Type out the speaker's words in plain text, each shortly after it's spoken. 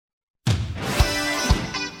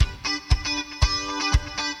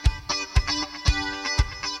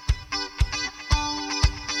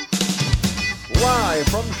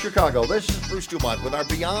Chicago, this is Bruce Dumont with our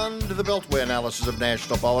Beyond the Beltway analysis of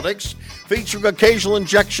national politics, featuring occasional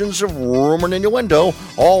injections of rumor and innuendo,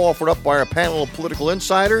 all offered up by our panel of political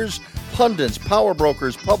insiders, pundits, power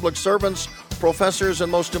brokers, public servants, professors,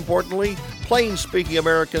 and most importantly, plain-speaking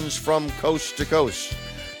Americans from coast to coast.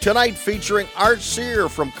 Tonight featuring Art Sear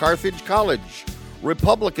from Carthage College,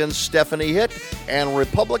 Republican Stephanie Hitt, and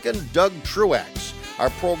Republican Doug Truax. Our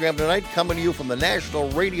program tonight coming to you from the National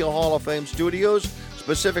Radio Hall of Fame studios,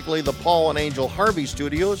 specifically the Paul and Angel Harvey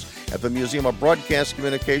studios at the Museum of Broadcast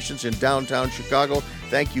Communications in downtown Chicago.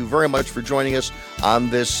 Thank you very much for joining us on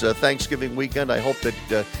this Thanksgiving weekend. I hope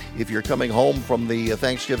that if you're coming home from the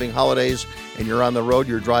Thanksgiving holidays and you're on the road,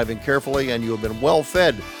 you're driving carefully and you have been well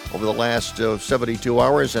fed over the last 72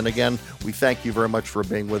 hours. And again, we thank you very much for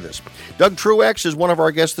being with us. Doug Truax is one of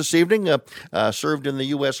our guests this evening, served in the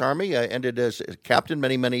U.S. Army, ended as a captain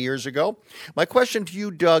many, many years ago. My question to you,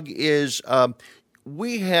 Doug, is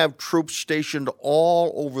we have troops stationed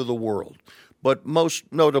all over the world. But most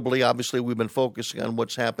notably, obviously, we've been focusing on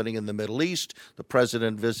what's happening in the Middle East. The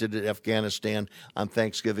president visited Afghanistan on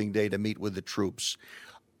Thanksgiving Day to meet with the troops.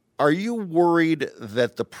 Are you worried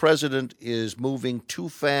that the president is moving too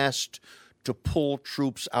fast to pull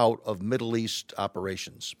troops out of Middle East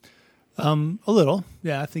operations? A little.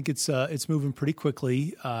 Yeah, I think it's moving pretty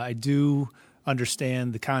quickly. I do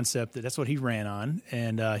understand the concept that that's what he ran on,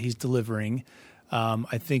 and he's delivering.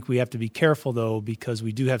 I think we have to be careful, though, because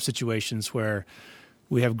we do have situations where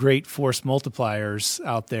we have great force multipliers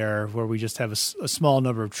out there where we just have a small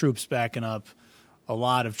number of troops backing up a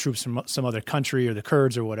lot of troops from some other country or the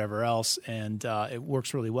Kurds or whatever else, and it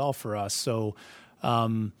works really well for us. So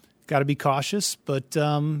got to be cautious, but,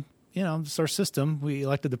 it's our system. We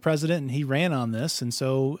elected the president, and he ran on this, and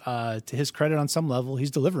so to his credit on some level,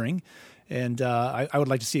 he's delivering. And I would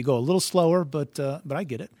like to see it go a little slower, but I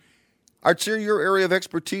get it. Art Sear, your area of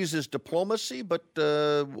expertise is diplomacy, but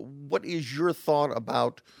what is your thought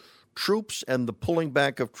about troops and the pulling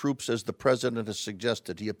back of troops as the president has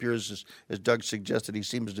suggested? He appears, as Doug suggested, he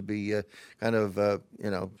seems to be got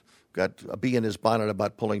a bee in his bonnet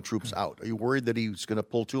about pulling troops out. Are you worried that he's going to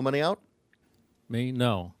pull too many out? Me?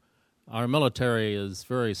 No. Our military is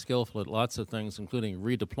very skillful at lots of things, including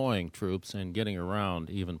redeploying troops and getting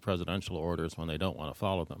around even presidential orders when they don't want to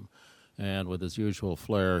follow them. And with his usual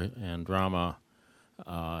flair and drama,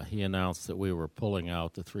 he announced that we were pulling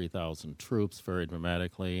out the 3,000 troops very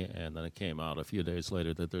dramatically, and then it came out a few days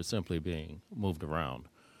later that they're simply being moved around.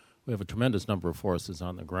 We have a tremendous number of forces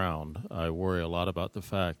on the ground. I worry a lot about the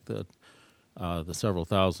fact that the several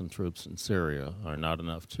thousand troops in Syria are not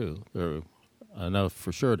enough, too. They're enough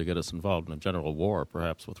for sure to get us involved in a general war,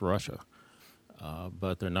 perhaps with Russia.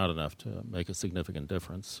 But they're not enough to make a significant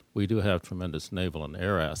difference. We do have tremendous naval and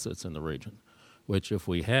air assets in the region, which if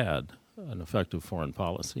we had an effective foreign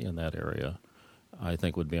policy in that area, I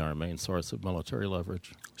think would be our main source of military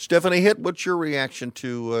leverage. Stephanie Hitt, what's your reaction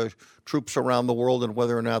to troops around the world and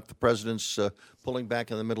whether or not the president's pulling back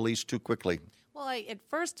in the Middle East too quickly? Well, at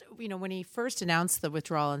first, when he first announced the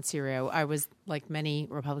withdrawal in Syria, I was, like many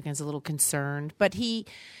Republicans, a little concerned. But he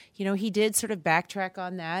did sort of backtrack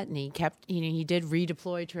on that, and he kept, he did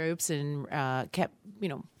redeploy troops and kept,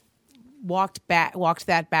 walked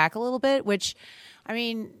that back a little bit, which,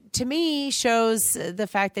 to me shows the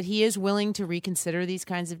fact that he is willing to reconsider these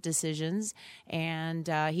kinds of decisions, and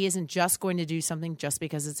he isn't just going to do something just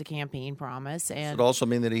because it's a campaign promise. And does it also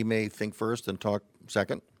mean that he may think first and talk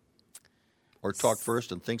second? Or talk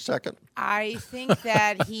first and think second? I think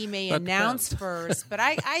that he may announce first, but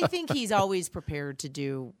I think he's always prepared to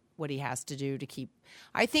do what he has to do to keep.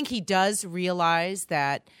 I think he does realize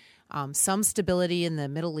that some stability in the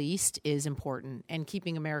Middle East is important and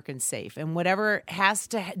keeping Americans safe. And whatever has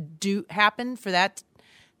to happen for that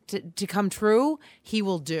to come true, he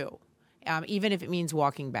will do, even if it means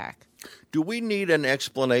walking back. Do we need an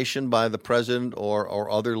explanation by the president or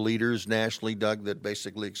other leaders nationally, Doug, that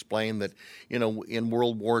basically explain that, in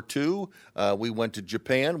World War II, we went to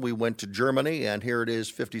Japan, we went to Germany, and here it is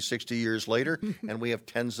 50, 60 years later, and we have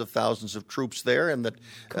tens of thousands of troops there, and that,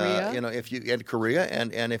 Korea,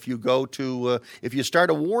 and if you go to, if you start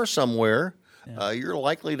a war somewhere, you're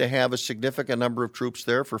likely to have a significant number of troops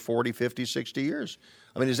there for 40, 50, 60 years.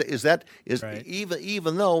 Is right.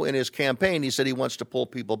 even though in his campaign he said he wants to pull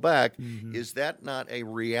people back, is that not a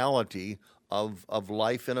reality of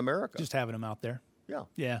life in America? Just having them out there.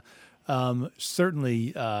 Yeah.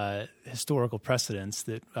 Certainly historical precedents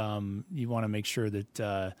that you want to make sure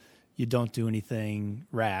that you don't do anything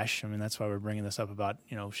rash. That's why we're bringing this up about,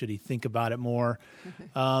 should he think about it more?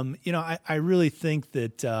 I really think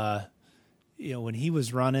that when he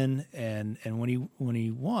was running and when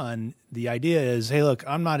he won, the idea is, hey, look,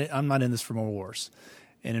 I'm not in this for more wars,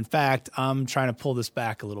 and in fact, I'm trying to pull this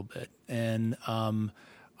back a little bit, and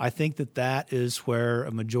I think that is where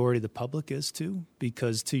a majority of the public is too,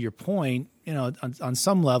 because to your point, on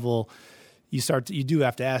some level, you do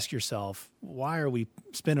have to ask yourself, why are we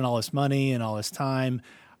spending all this money and all this time?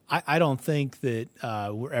 I don't think that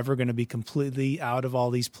we're ever going to be completely out of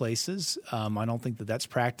all these places. I don't think that that's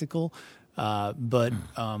practical. But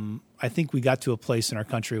I think we got to a place in our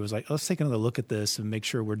country where it was like, let's take another look at this and make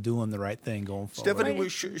sure we're doing the right thing going forward. Stephanie,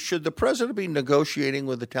 should the president be negotiating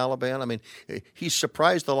with the Taliban? I mean, he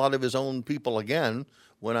surprised a lot of his own people again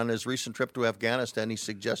when on his recent trip to Afghanistan he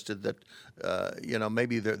suggested that,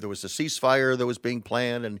 maybe there was a ceasefire that was being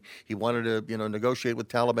planned and he wanted to, negotiate with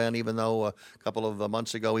Taliban, even though a couple of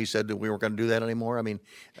months ago he said that we weren't going to do that anymore. I mean,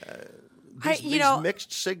 these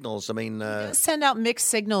mixed signals. I mean, send out mixed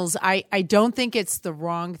signals. I don't think it's the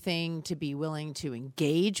wrong thing to be willing to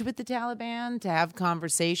engage with the Taliban, to have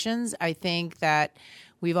conversations. I think that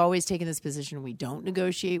we've always taken this position: we don't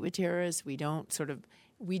negotiate with terrorists. We don't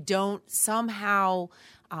somehow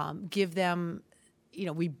give them.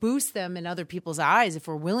 We boost them in other people's eyes if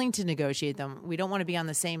we're willing to negotiate them. We don't want to be on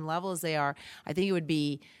the same level as they are. I think it would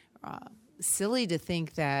be silly to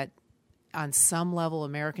think that on some level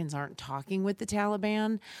Americans aren't talking with the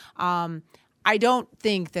Taliban. I don't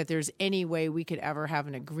think that there's any way we could ever have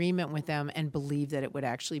an agreement with them and believe that it would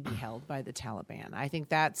actually be held by the Taliban. I think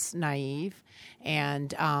that's naive,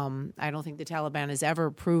 and I don't think the Taliban has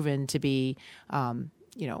ever proven to be, a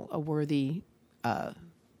worthy,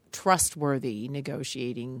 trustworthy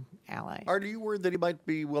negotiating ally. Are you worried that he might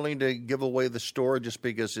be willing to give away the store just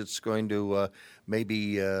because it's going to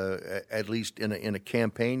maybe at least in a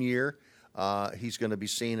campaign year, he's going to be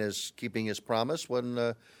seen as keeping his promise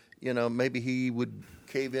when maybe he would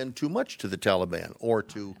cave in too much to the Taliban or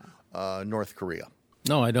to North Korea?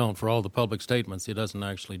 No, I don't. For all the public statements, he doesn't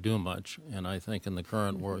actually do much, and I think in the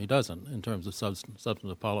current world he doesn't in terms of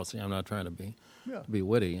substantive policy. I'm not trying to be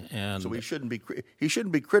witty, and so he shouldn't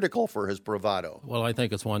be critical for his bravado. Well, I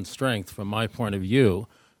think it's one strength from my point of view.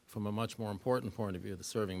 From a much more important point of view, the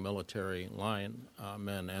serving military line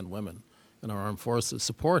men and women in our armed forces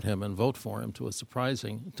support him and vote for him to a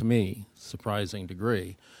surprising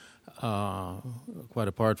degree, quite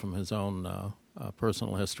apart from his own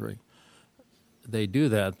personal history. They do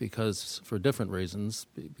that because, for different reasons,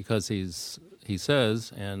 because he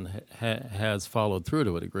says and has followed through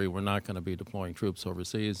to a degree, we're not going to be deploying troops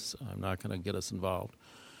overseas. I'm not going to get us involved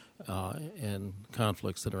in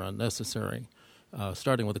conflicts that are unnecessary.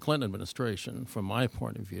 Starting with the Clinton administration, from my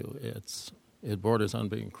point of view, it borders on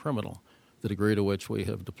being criminal, the degree to which we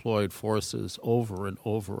have deployed forces over and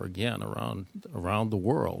over again around the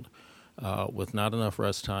world with not enough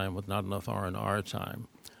rest time, with not enough R&R time.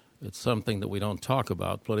 It's something that we don't talk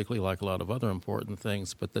about politically like a lot of other important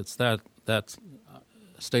things, but it's that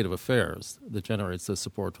state of affairs that generates this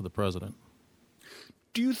support for the president.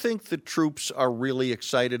 Do you think the troops are really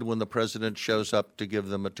excited when the president shows up to give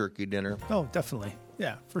them a turkey dinner? Oh, definitely.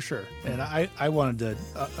 Yeah, for sure. And I wanted to,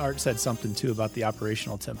 Art said something too about the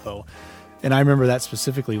operational tempo. And I remember that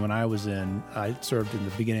specifically when I served in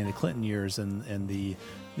the beginning of the Clinton years, and the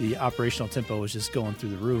operational tempo was just going through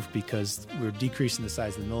the roof because we were decreasing the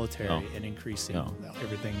size of the military and increasing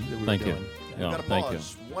everything that we were doing. Thank you.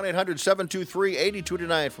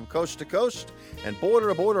 1-800-723-8229 from coast to coast and border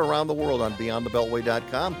to border around the world on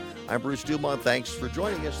BeyondTheBeltway.com. I'm Bruce Dumont. Thanks for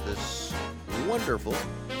joining us this wonderful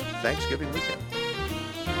Thanksgiving weekend.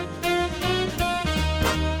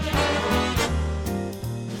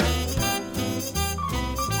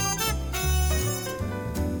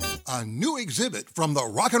 A new exhibit from the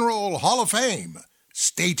Rock and Roll Hall of Fame.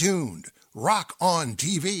 Stay tuned. Rock on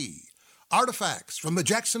TV. Artifacts from the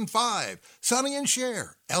Jackson 5, Sonny and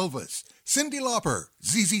Cher, Elvis, Cyndi Lauper,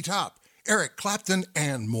 ZZ Top, Eric Clapton,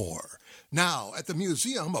 and more. Now at the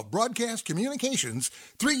Museum of Broadcast Communications,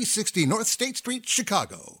 360 North State Street,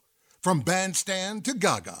 Chicago. From Bandstand to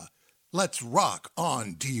Gaga, let's rock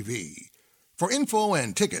on TV. For info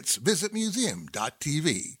and tickets, visit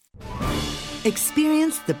museum.tv.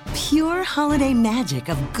 Experience the pure holiday magic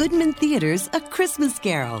of Goodman Theater's A Christmas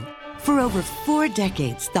Carol. For over 4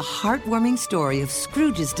 decades, the heartwarming story of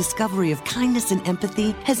Scrooge's discovery of kindness and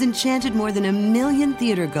empathy has enchanted more than 1 million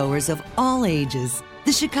theatergoers of all ages.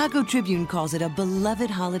 The Chicago Tribune calls it a beloved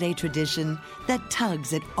holiday tradition that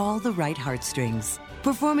tugs at all the right heartstrings.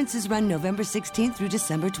 Performances run November 16th through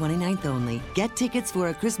December 29th only. Get tickets for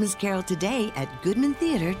A Christmas Carol today at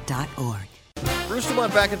goodmantheater.org. Bruce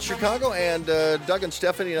Dumont back in Chicago, and Doug and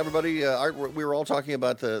Stephanie and everybody. We were all talking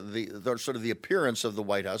about the sort of the appearance of the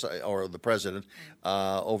White House or the president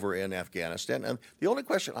over in Afghanistan. And the only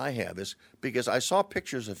question I have is because I saw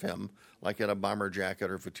pictures of him like in a bomber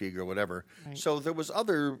jacket or fatigue or whatever. Right. So there was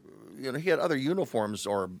other, he had other uniforms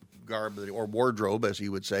or garb or wardrobe, as he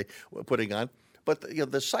would say, putting on. But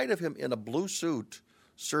the sight of him in a blue suit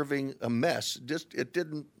serving a mess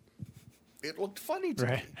it looked funny to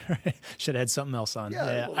me. Right. Should have had something else on.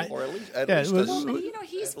 Yeah, or at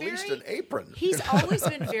he's least an apron. He's always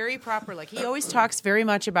been very proper. Like, he always talks very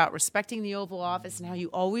much about respecting the Oval Office and how you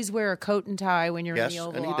always wear a coat and tie when you're in the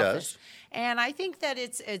Oval Office. Does. And I think that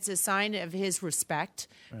it's a sign of his respect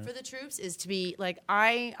for the troops is to be like,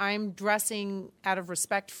 I'm dressing out of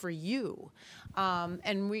respect for you.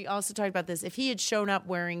 And we also talked about this. If he had shown up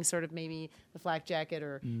wearing sort of maybe the flak jacket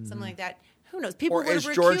or something like that, who knows? People or as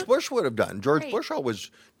George Bush would have done. George Bush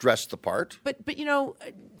always dressed the part. But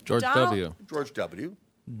George W. George W.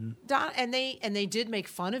 And they did make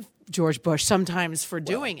fun of George Bush sometimes for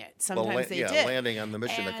doing it. Sometimes they did. Landing on the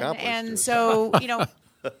mission accomplished. And so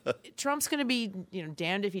Trump's going to be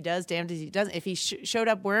damned if he does, damned if he doesn't. If he showed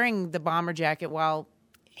up wearing the bomber jacket while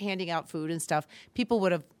handing out food and stuff, people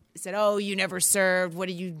would have said, "Oh, you never served. What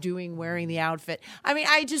are you doing wearing the outfit?" I mean,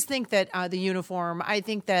 I just think that the uniform. I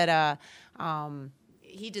think that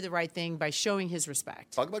he did the right thing by showing his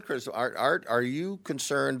respect. Talk about criticism. Art, are you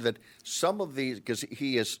concerned that some of these, because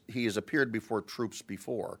he has appeared before troops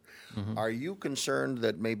before, are you concerned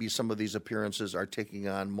that maybe some of these appearances are taking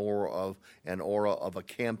on more of an aura of a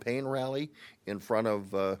campaign rally in front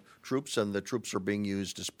of troops, and the troops are being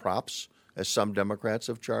used as props, as some Democrats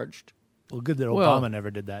have charged? Well, good that Obama never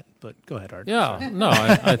did that, but go ahead, Art. Yeah, no,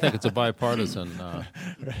 I think it's a bipartisan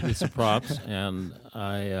piece of props, and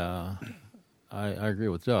I agree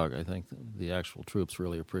with Doug. I think the actual troops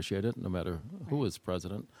really appreciate it, no matter who is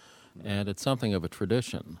president, and it's something of a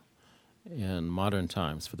tradition in modern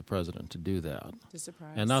times for the president to do that.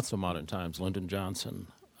 And not so modern times. Lyndon Johnson,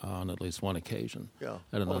 on at least one occasion,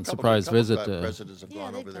 had an unsurprised visit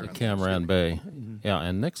to Cam Bay,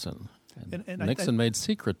 and Nixon. And Nixon made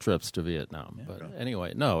secret trips to Vietnam. But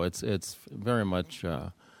anyway, no, it's very much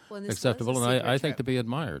acceptable, and I think to be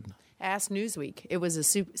admired. Ask Newsweek. It was a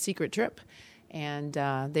secret trip. And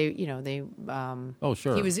they oh,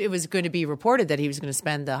 sure. It was going to be reported that he was going to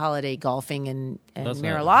spend the holiday golfing in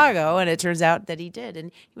Mar-a-Lago, and it turns out that he did.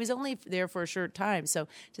 And he was only there for a short time. So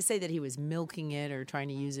to say that he was milking it or trying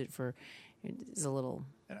to use it is a little.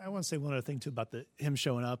 And I want to say one other thing too about him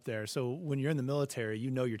showing up there. So when you're in the military, you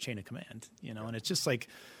know your chain of command, and it's just like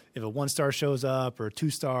if a 1-star shows up or a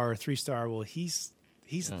 2-star or 3-star, well, he's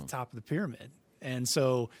at the top of the pyramid. And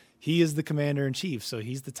so he is the commander-in-chief, so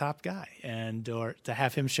he's the top guy. And or to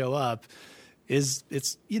have him show up it's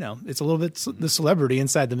a little bit the celebrity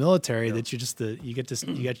inside the military that you get to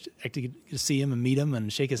see him and meet him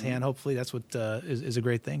and shake his hand. Hopefully, that's what is a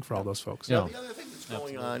great thing for all those folks. Yeah. The other thing that's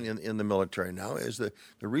going on in the military now is the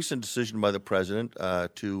recent decision by the president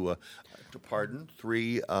to pardon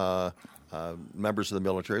 3 members of the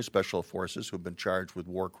military, special forces, who have been charged with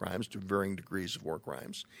war crimes to varying degrees of war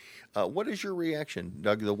crimes. What is your reaction,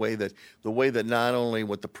 Doug? The way that not only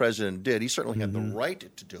what the president did, he certainly had the right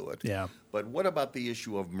to do it. Yeah. But what about the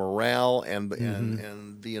issue of morale and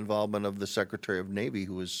the involvement of the Secretary of Navy,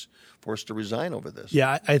 who was forced to resign over this?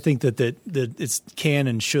 Yeah, I think that it's can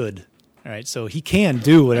and should. All right, so he can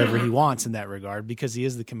do whatever he wants in that regard because he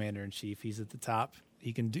is the commander in chief. He's at the top.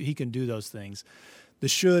 He can do those things. The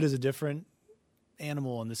should is a different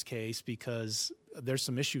animal in this case because there's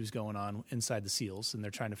some issues going on inside the SEALs, and they're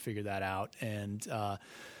trying to figure that out. And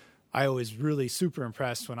I was really super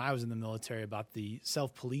impressed when I was in the military about the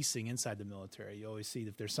self-policing inside the military. You always see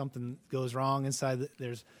that if there's something goes wrong inside,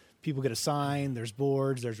 there's people get assigned, there's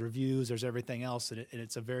boards, there's reviews, there's everything else, and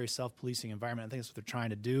it's a very self-policing environment. I think that's what they're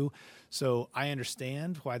trying to do. So I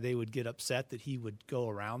understand why they would get upset that he would go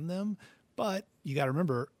around them, but you got to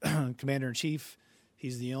remember, Commander-in-Chief,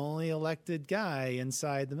 he's the only elected guy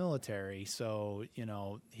inside the military. So,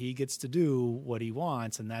 he gets to do what he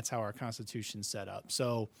wants, and that's how our Constitution's set up.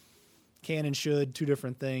 So can and should, two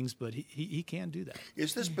different things, but he can do that.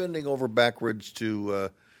 Is this bending over backwards to,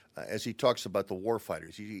 as he talks about the war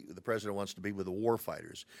fighters, the president wants to be with the war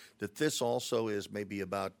fighters, that this also is maybe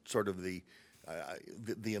about sort of the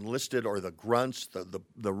enlisted or the grunts,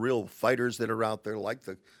 the real fighters that are out there, like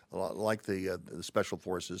the special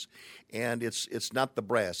forces, and it's not the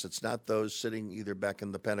brass, it's not those sitting either back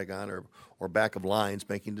in the Pentagon or back of lines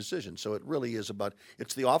making decisions. So it really is about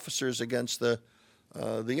it's the officers against the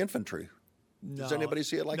infantry. Does anybody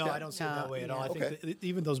see it like that? No, I don't see it that way at all. I Okay. think that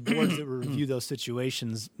even those boards that review those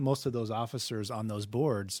situations, most of those officers on those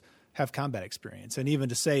boards have combat experience. And even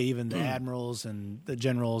to say, even the admirals and the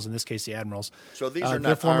generals, in this case the admirals. So these are they're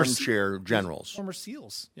not former armchair generals. Former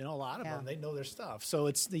SEALs. A lot of them, they know their stuff. So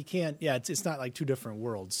it's not like two different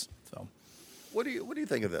worlds. So. What do you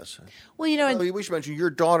think of this? Well, and we should mention your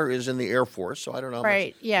daughter is in the Air Force, so I don't know. How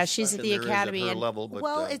right? much Yeah, she's at the discussion there is academy. at her level,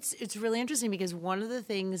 but, it's really interesting because one of the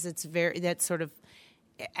things that's sort of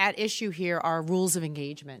at issue here are rules of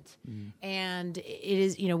engagement, and it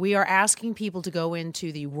is we are asking people to go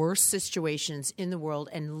into the worst situations in the world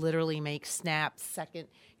and literally make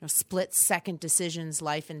split second decisions,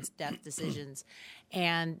 life and death decisions,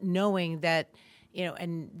 and knowing that.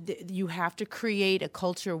 You have to create a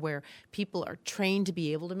culture where people are trained to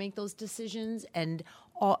be able to make those decisions, and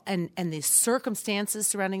the circumstances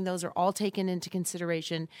surrounding those are all taken into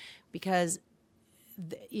consideration, because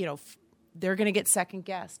they're going to get second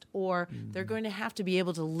guessed, or they're going to have to be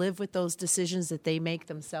able to live with those decisions that they make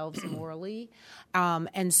themselves morally,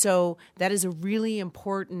 and so that is a really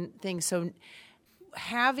important thing. So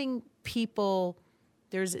having people,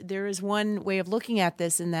 there is one way of looking at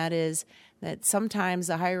this, and that is that sometimes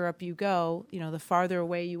the higher up you go, the farther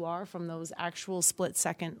away you are from those actual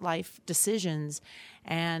split-second life decisions,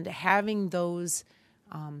 and having those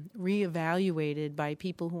reevaluated by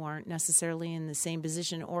people who aren't necessarily in the same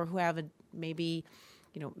position, or who have maybe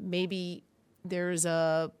there's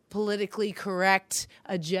a politically correct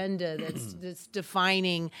agenda that's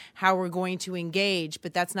defining how we're going to engage,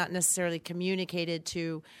 but that's not necessarily communicated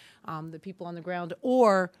to the people on the ground,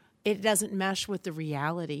 or it doesn't mesh with the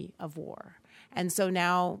reality of war. And so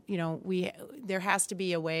now, there has to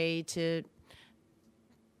be a way to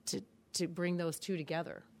bring those two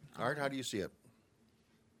together. Art, how do you see it?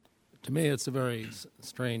 To me, it's a very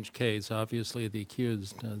strange case. Obviously, the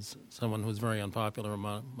accused is someone who's very unpopular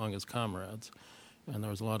among his comrades, and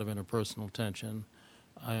there was a lot of interpersonal tension.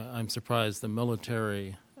 I'm surprised the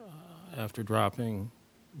military, after dropping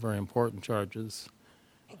very important charges,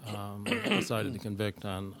 decided to convict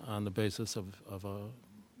on the basis of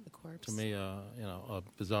The corpse. to me, a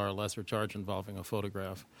bizarre lesser charge involving a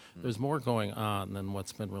photograph. There's more going on than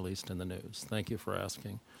what's been released in the news. Thank you for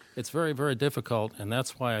asking. It's very, very difficult, and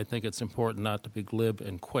that's why I think it's important not to be glib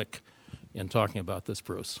and quick in talking about this,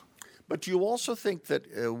 Bruce. But you also think that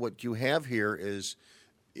what you have here is,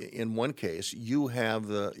 in one case, you have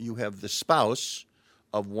the spouse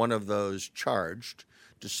of one of those charged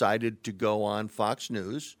decided to go on Fox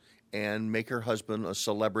News and make her husband a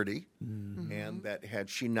celebrity, and that had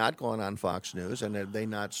she not gone on Fox News and had they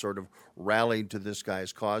not sort of rallied to this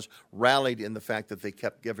guy's cause, rallied in the fact that they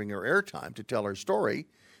kept giving her airtime to tell her story,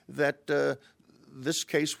 that this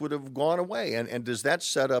case would have gone away. And does that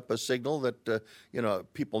set up a signal that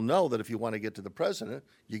people know that if you want to get to the president,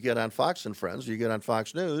 you get on Fox and Friends, you get on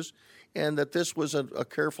Fox News, and that this was a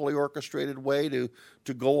carefully orchestrated way to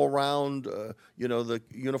go around, the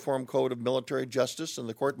Uniform Code of Military Justice and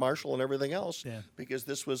the court-martial and everything else, because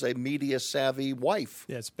this was a media-savvy wife.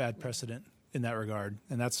 Yeah, it's bad precedent in that regard.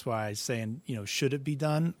 And that's why I'm saying, should it be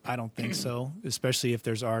done? I don't think so, especially if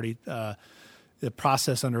there's already the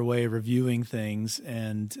process underway of reviewing things.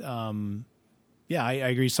 And, I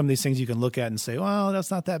agree. Some of these things you can look at and say, well,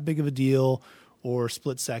 that's not that big of a deal, or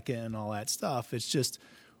split second and all that stuff. It's just,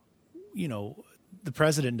 the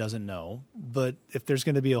president doesn't know. But if there's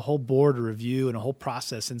going to be a whole board to review and a whole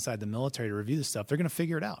process inside the military to review this stuff, they're going to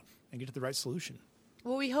figure it out and get to the right solution.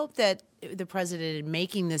 Well, we hope that the president, in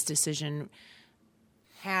making this decision,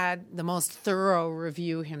 had the most thorough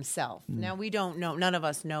review himself. Now, we don't know. None of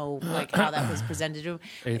us know how that was presented to him.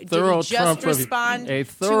 A thorough Trump review. A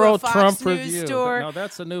thorough Trump review. No,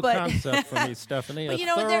 that's a new concept for me, Stephanie.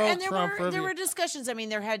 But there were discussions. I mean,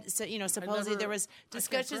 there had supposedly there was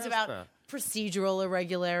discussions about procedural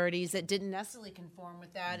irregularities that didn't necessarily conform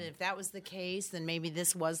with that. And if that was the case, then maybe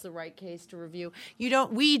this was the right case to review.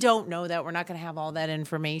 We don't know that. We're not going to have all that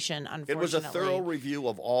information, unfortunately. It was a thorough review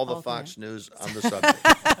of all the Fox News on the subject.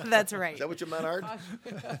 That's right. Is that what you meant, Art?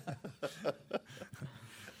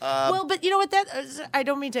 Well, but you know what? I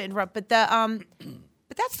don't mean to interrupt, but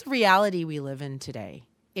that's the reality we live in today.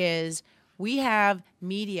 Is we have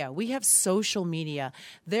media, we have social media.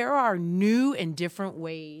 There are new and different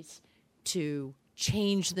ways to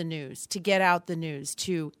change the news, to get out the news,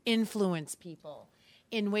 to influence people.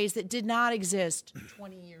 in ways that did not exist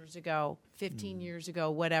 20 years ago, 15 years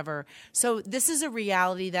ago, whatever. So this is a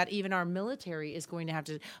reality that even our military is going to have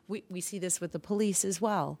to, we see this with the police as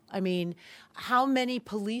well. I mean, how many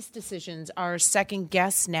police decisions are second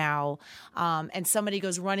guessed now, and somebody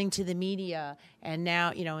goes running to the media, and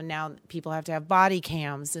now, now people have to have body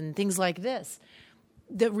cams and things like this.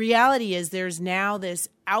 The reality is there's now this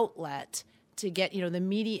outlet to get, the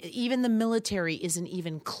media, even the military isn't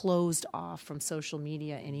even closed off from social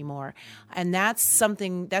media anymore. And that's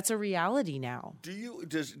a reality now.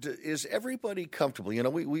 Is everybody comfortable?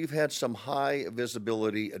 We've had some high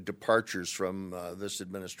visibility departures from this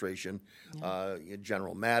administration. Yeah.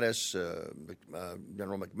 General Mattis,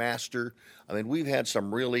 General McMaster. I mean, we've had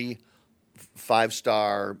some really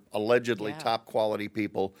 5-star, allegedly top quality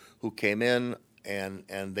people who came in and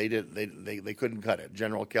they couldn't cut it.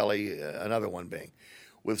 General Kelly, another one being,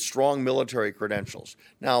 with strong military credentials.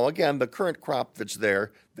 Now, again, the current crop that's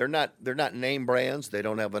there, they're not name brands. They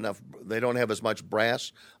don't have enough. They don't have as much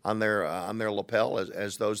brass on their lapel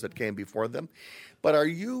as those that came before them. But are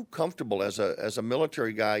you comfortable as a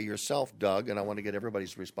military guy yourself, Doug? And I want to get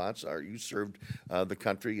everybody's response. You served the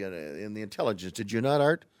country in the intelligence? Did you not,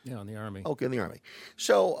 Art? Yeah, in the Army. Okay, in the Army.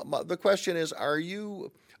 So the question is, are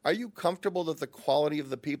you comfortable that the quality of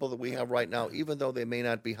the people that we have right now, even though they may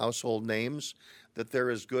not be household names, that they're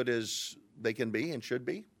as good as they can be and should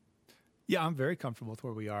be? Yeah, I'm very comfortable with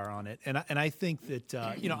where we are on it, and I think that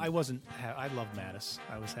I wasn't. I love Mattis.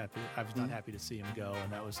 I was happy. I was not happy to see him go,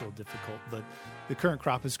 and that was a little difficult. But the current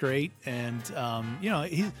crop is great, and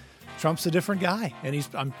Trump's a different guy, and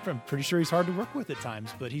I'm pretty sure he's hard to work with at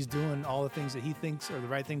times, but he's doing all the things that he thinks are the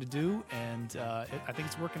right thing to do, and I think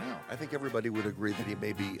it's working out. I think everybody would agree that he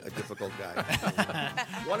may be a difficult guy.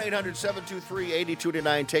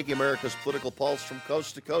 1-800-723-8229, taking America's political pulse from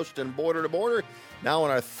coast to coast and border to border. Now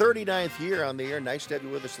in our 39th year on the air. Nice to have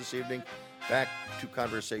you with us this evening. Back to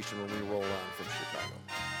conversation when we roll on from Chicago.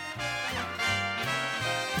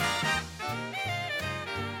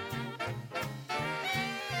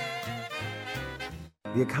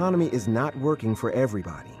 The economy is not working for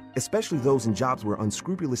everybody, especially those in jobs where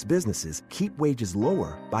unscrupulous businesses keep wages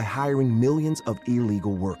lower by hiring millions of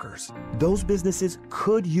illegal workers. Those businesses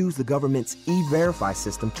could use the government's E-Verify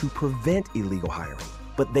system to prevent illegal hiring,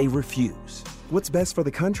 but they refuse. What's best for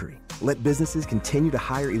the country? Let businesses continue to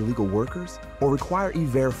hire illegal workers or require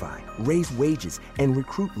E-Verify, raise wages, and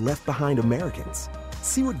recruit left-behind Americans?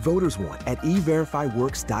 See what voters want at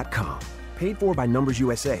everifyworks.com. Paid for by Numbers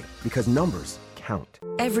USA, because numbers count.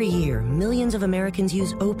 Every year, millions of Americans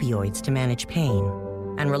use opioids to manage pain.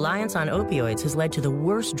 And reliance on opioids has led to the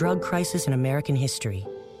worst drug crisis in American history.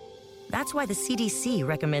 That's why the CDC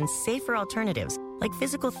recommends safer alternatives like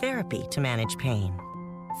physical therapy to manage pain.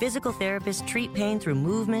 Physical therapists treat pain through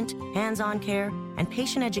movement, hands-on care, and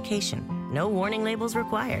patient education. No warning labels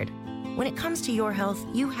required. When it comes to your health,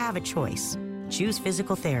 you have a choice. Choose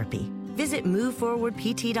physical therapy. Visit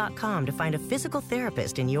moveforwardpt.com to find a physical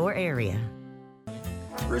therapist in your area.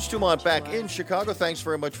 Bruce Dumont back in Chicago. Thanks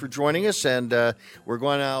very much for joining us. And we're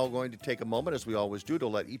going to take a moment, as we always do, to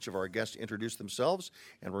let each of our guests introduce themselves.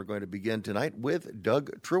 And we're going to begin tonight with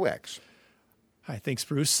Doug Truex. Hi, thanks,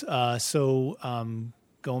 Bruce.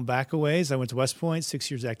 Going back a ways, I went to West Point,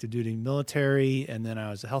 6 years active duty military, and then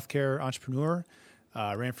I was a healthcare entrepreneur.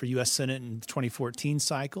 Ran for U.S. Senate in the 2014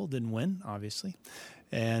 cycle, didn't win, obviously.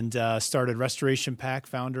 And started Restoration PAC,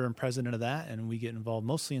 founder and president of that, and we get involved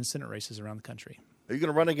mostly in Senate races around the country. Are you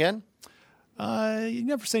going to run again? You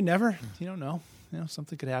never say never. You don't know.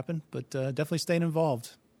 Something could happen, but definitely staying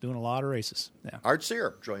involved, doing a lot of races. Yeah. Art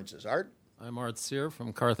Sear joins us. Art? I'm Art Sear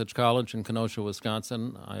from Carthage College in Kenosha,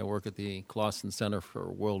 Wisconsin. I work at the Clausen Center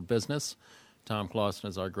for World Business. Tom Clausen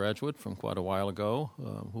is our graduate from quite a while ago,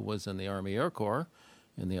 who was in the Army Air Corps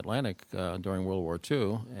in the Atlantic during World War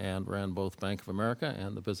II and ran both Bank of America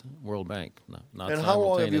and the World Bank. Not and how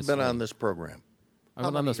long have you been on this program? I've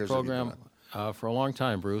been on this program for a long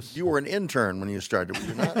time, Bruce. You were an intern when you started, were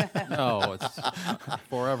you not? No, it's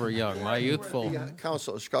forever young. My youthful...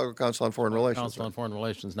 Chicago Council on Foreign Relations. Council on Foreign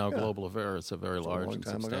Relations, now Global Affairs. It's a very large and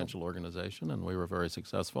substantial organization, and we were very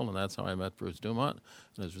successful, and that's how I met Bruce Dumont.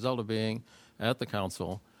 And as a result of being at the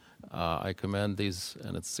council, I commend these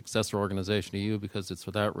and its successor organization to you, because it's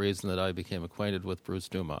for that reason that I became acquainted with Bruce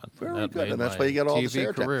Dumont. Very good, and that's why you get all this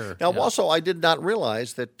career. Now, also, I did not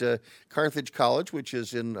realize that Carthage College, which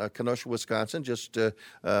is in Kenosha, Wisconsin, just a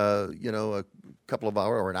couple of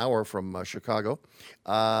hours or an hour from Chicago,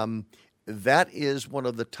 that is one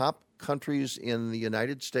of the top countries in the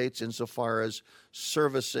United States insofar as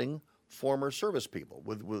servicing former service people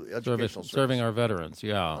with educational serving service. our veterans.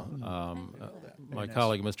 Yeah, my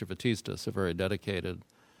colleague Mr. Batistas, a very dedicated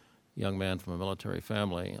young man from a military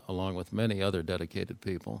family, along with many other dedicated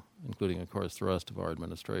people, including, of course, the rest of our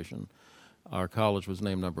administration. Our college was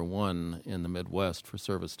named #1 in the Midwest for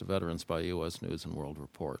service to veterans by U.S. News and World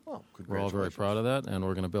Report. Oh, we're all very proud of that, and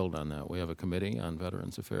we're going to build on that. We have a committee on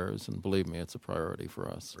Veterans Affairs, and believe me, it's a priority for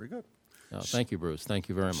us. Very good. Thank you, Bruce. Thank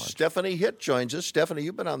you very much. Stephanie Hitt joins us. Stephanie,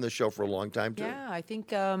 you've been on this show for a long time, too. Yeah, I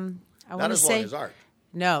think I want to say... Not as long as Art.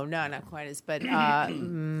 No, not quite as, but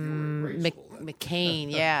McCain.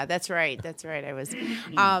 Yeah, that's right. I was.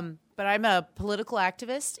 But I'm a political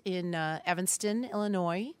activist in Evanston,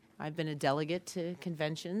 Illinois. I've been a delegate to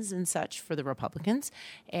conventions and such for the Republicans,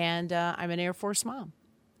 and I'm an Air Force mom.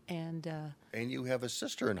 And you have a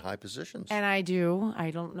sister in high positions. And I do.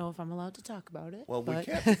 I don't know if I'm allowed to talk about it. Well, we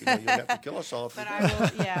can't. You'll have to kill us all. If but you I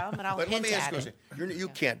will. Yeah, but I'll but hint let me ask at it. You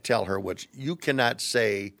can't tell her what you cannot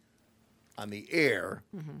say on the air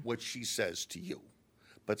what she says to you.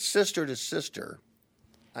 But sister to sister,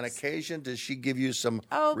 on occasion, does she give you some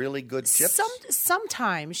really good tips?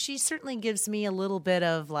 Sometimes she certainly gives me a little bit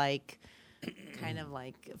of kind of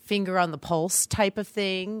finger on the pulse type of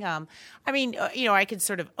thing. I mean, I could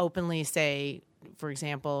sort of openly say, for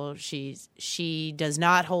example, she does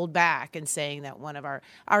not hold back in saying that one of our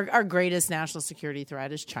greatest national security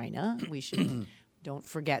threat is China. We should don't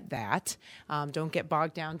forget that. Don't get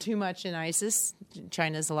bogged down too much in ISIS.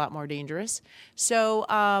 China's a lot more dangerous. So,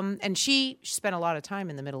 and she spent a lot of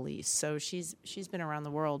time in the Middle East, so she's been around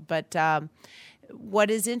the world. But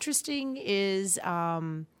what is interesting is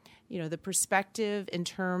the perspective in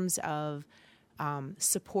terms of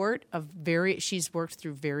support of she's worked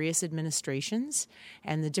through various administrations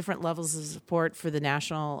and the different levels of support for the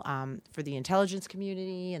national, for the intelligence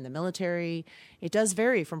community and the military. It does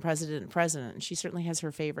vary from president to president, and she certainly has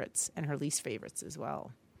her favorites and her least favorites as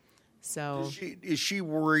well. So, is she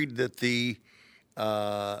worried that the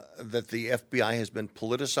FBI has been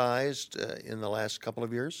politicized in the last couple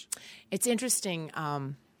of years? It's interesting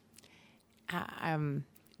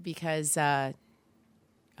because the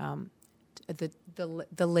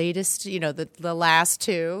latest, the last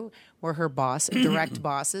two were her direct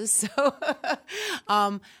bosses. So,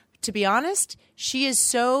 to be honest, she is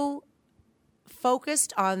so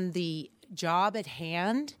focused on the job at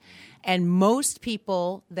hand. And most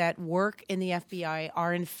people that work in the FBI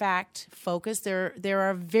are, in fact, focused. There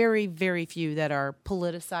are very, very few that are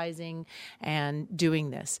politicizing and doing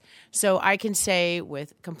this. So I can say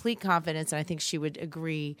with complete confidence, and I think she would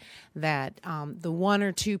agree, that the one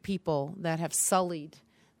or two people that have sullied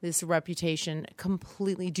this reputation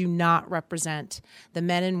completely do not represent the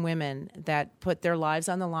men and women that put their lives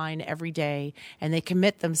on the line every day, and they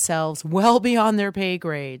commit themselves well beyond their pay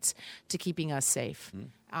grades to keeping us safe.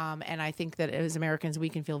 And I think that as Americans, we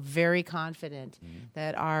can feel very confident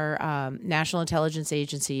that our national intelligence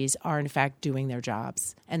agencies are, in fact, doing their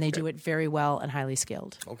jobs. And they do it very well and highly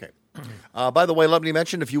skilled. Okay. By the way, let me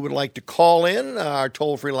mention, if you would like to call in, our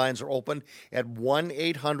toll-free lines are open at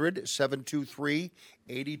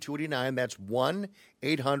 1-800-723-8289. That's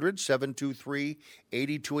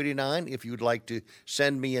 1-800-723-8289. If you'd like to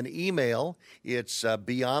send me an email, it's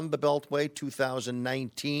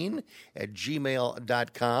beyondthebeltway2019 at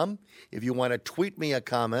gmail.com. If you want to tweet me a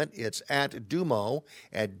comment, it's at Dumo,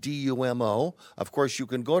 at D-U-M-O. Of course, you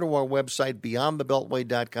can go to our website,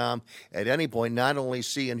 beyondthebeltway.com, at any point, not only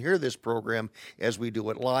see and hear this program as we do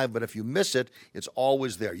it live, but if you miss it, it's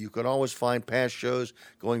always there. You can always find past shows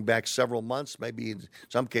going back several months, maybe in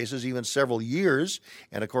some cases even several years.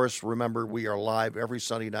 And, of course, remember, we are live every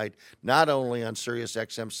Sunday night, not only on Sirius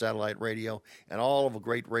XM satellite radio and all of the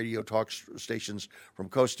great radio talk stations from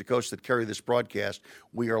coast to coast that carry this broadcast.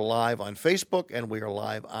 We are live on Facebook and we are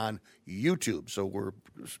live on YouTube. So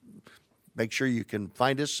make sure you can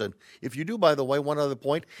find us. And if you do, by the way, one other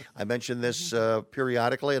point, I mention this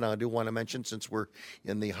periodically, and I do want to mention, since we're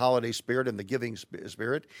in the holiday spirit and the giving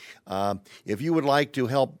spirit, if you would like to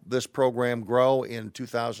help this program grow in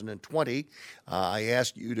 2020, I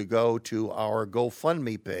ask you to go to our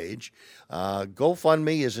GoFundMe page.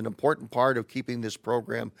 GoFundMe is an important part of keeping this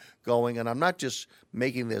program going, and I'm not just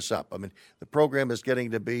making this up. I mean, the program is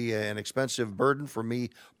getting to be an expensive burden for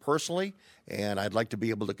me personally, and I'd like to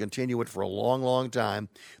be able to continue it for a long, long time.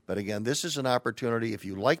 But again, this is an opportunity. If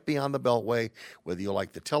you like Beyond the Beltway, whether you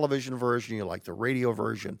like the television version, you like the radio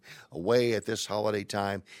version, a way at this holiday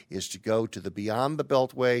time is to go to the Beyond the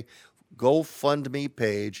Beltway GoFundMe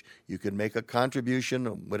page. You can make a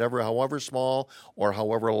contribution, however small or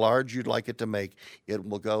however large you'd like it to make. It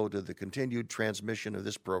will go to the continued transmission of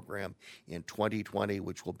this program in 2020,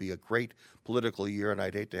 which will be a great political year, and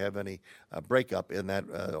I'd hate to have any breakup in that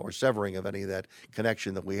or severing of any of that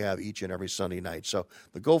connection that we have each and every Sunday night. So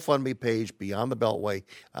the GoFundMe page, Beyond the Beltway,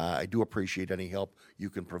 I do appreciate any help you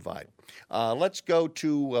can provide. Let's go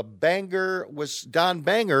to Bangor, Don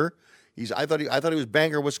Banger. I thought he was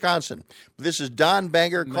Bangor, Wisconsin. But this is Don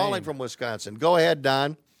Banger calling from Wisconsin. Go ahead,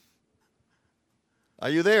 Don. Are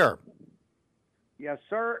you there? Yes,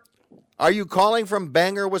 sir. Are you calling from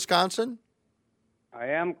Bangor, Wisconsin? I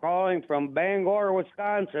am calling from Bangor,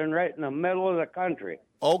 Wisconsin, right in the middle of the country.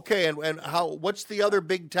 Okay, and what's the other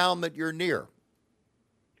big town that you're near?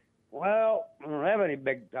 Well, I don't have any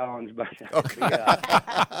big towns, but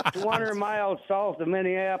 200 miles south of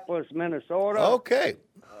Minneapolis, Minnesota. Okay.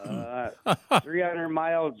 300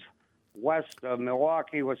 miles west of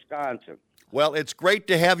Milwaukee, Wisconsin. Well, it's great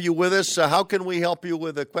to have you with us. How can we help you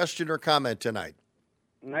with a question or comment tonight?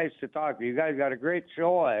 Nice to talk to you. You guys got a great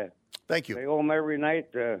show. Thank you. I stay home every night.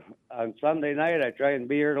 On Sunday night, I try and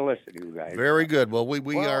be here to listen to you guys. Very good. Well,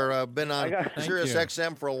 we are been on Sirius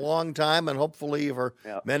XM for a long time, and hopefully for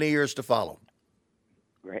many years to follow.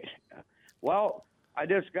 Great. Well, I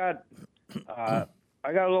just got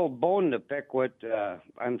I got a little bone to pick with.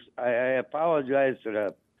 I apologize to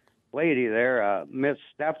the lady there, Miss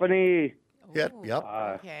Stephanie. Yep.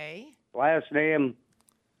 Okay. Last name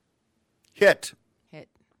Hit.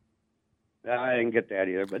 I didn't get that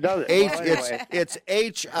either, but does it? Anyway. It's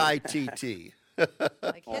HITT.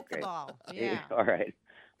 Like hit the ball. Yeah. All right.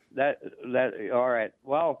 That all right.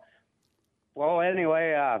 Well.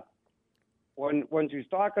 Anyway, when she's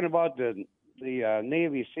talking about the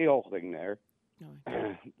Navy SEAL thing there,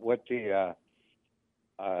 with the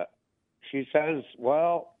she says,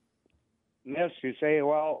 well, Miss, you say,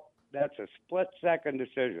 well, that's a split-second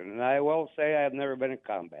decision, and I will say I have never been in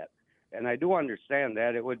combat, and I do understand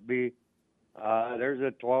that it would be. There's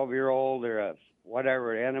a 12-year-old or a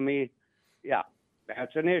whatever enemy. Yeah,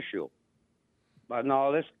 that's an issue. But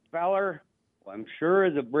no, this feller, I'm sure,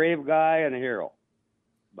 is a brave guy and a hero.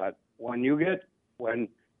 But when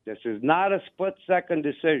this is not a split-second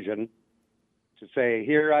decision to say,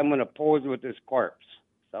 here, I'm going to pose with this corpse.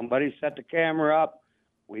 Somebody set the camera up,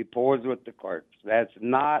 we pose with the corpse. That's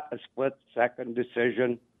not a split-second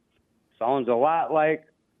decision. Sounds a lot like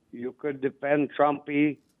you could defend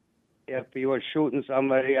Trumpy if he was shooting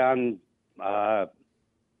somebody on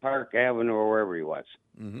Park Avenue or wherever he was.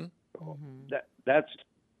 Mm-hmm. So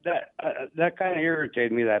that kind of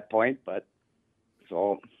irritated me, that point. But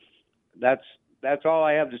so that's all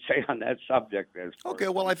I have to say on that subject. Okay,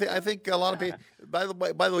 well, I think a lot of people. By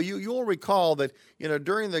the way, you will recall that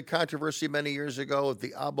during the controversy many years ago at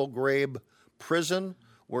the Abu Ghraib prison,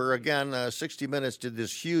 where, again, 60 Minutes did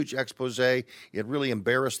this huge expose. It really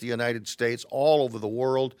embarrassed the United States all over the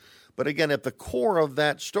world. But, again, at the core of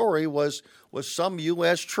that story was some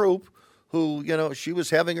U.S. troop who, she was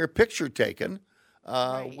having her picture taken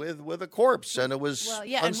with a corpse. And it was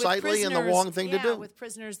unsightly and the wrong thing to do. With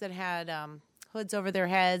prisoners that had hoods over their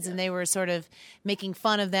heads, and they were sort of making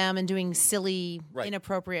fun of them and doing silly,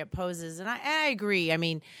 inappropriate poses. And I agree. I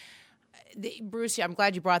mean, Bruce, I'm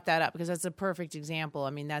glad you brought that up because that's a perfect example. I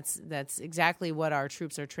mean, that's exactly what our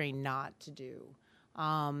troops are trained not to do.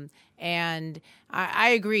 And I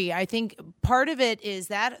agree. I think part of it is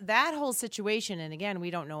that whole situation, and again, we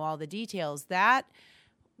don't know all the details, that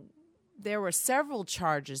there were several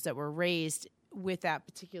charges that were raised with that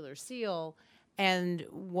particular SEAL, and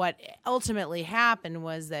what ultimately happened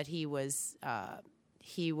was that he was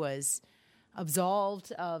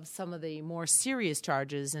absolved of some of the more serious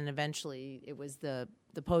charges, and eventually it was the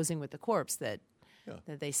posing with the corpse that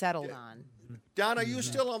they settled on. Don, are you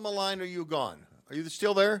still on the line, or are you gone? Are you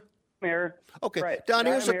still there? I'm here. Okay, right. Don.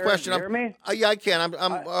 Here's a question. You hear me? Yeah, I can.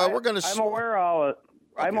 We're gonna. I'm aware of all it.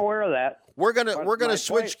 I'm aware of that. We're gonna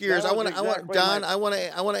switch gears. I want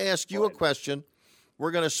to ask you a question.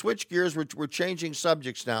 We're gonna switch gears. We're changing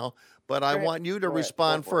subjects now, but I want you to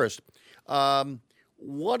respond first.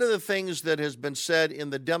 One of the things that has been said in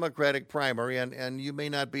the Democratic primary, and you may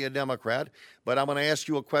not be a Democrat, but I'm going to ask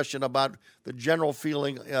you a question about the general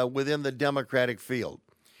feeling within the Democratic field.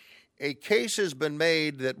 A case has been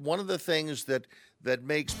made that one of the things that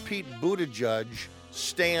makes Pete Buttigieg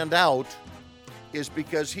stand out is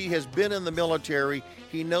because he has been in the military.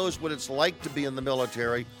 He knows what it's like to be in the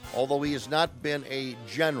military, although he has not been a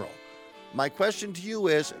general. My question to you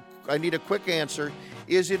is, I need a quick answer.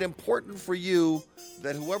 Is it important for you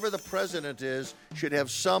that whoever the president is should have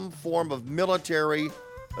some form of military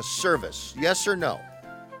service? Yes or no?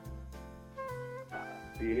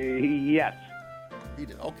 Yes. He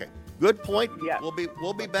did. Okay. Good point. Yeah.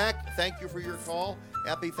 We'll be back. Thank you for your call.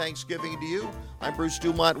 Happy Thanksgiving to you. I'm Bruce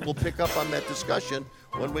Dumont. We'll pick up on that discussion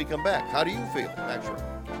when we come back. How do you feel, actually?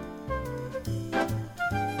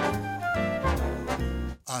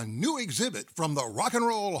 A new exhibit from the Rock and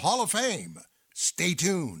Roll Hall of Fame. Stay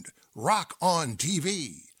tuned. Rock on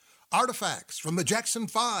TV. Artifacts from the Jackson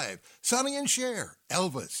 5, Sonny and Cher,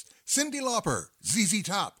 Elvis, Cyndi Lauper, ZZ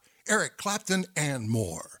Top, Eric Clapton, and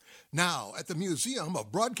more. Now at the Museum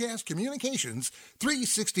of Broadcast Communications,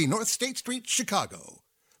 360 North State Street, Chicago.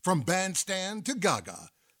 From Bandstand to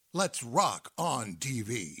Gaga, let's rock on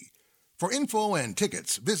TV. For info and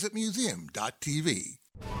tickets, visit museum.tv.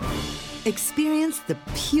 Experience the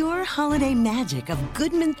pure holiday magic of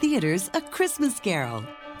Goodman Theater's A Christmas Carol.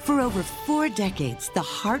 For over 4 decades, the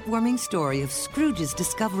heartwarming story of Scrooge's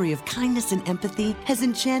discovery of kindness and empathy has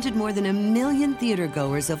enchanted more than 1 million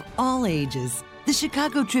theatergoers of all ages. The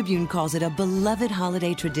Chicago Tribune calls it a beloved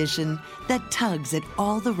holiday tradition that tugs at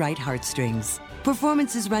all the right heartstrings.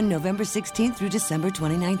 Performances run November 16th through December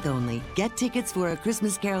 29th only. Get tickets for A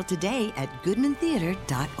Christmas Carol today at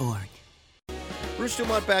goodmantheater.org. Bruce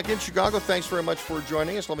Dumont back in Chicago. Thanks very much for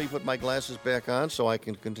joining us. Let me put my glasses back on so I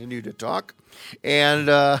can continue to talk. And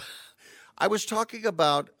I was talking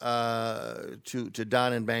about to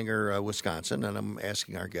Don in Bangor, Wisconsin, and I'm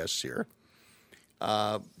asking our guests here.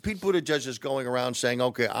 Pete Buttigieg is going around saying,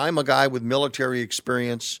 okay, I'm a guy with military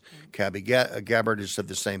experience. Gabby Gabbard has said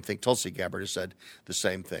the same thing. Tulsi Gabbard has said the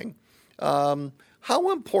same thing.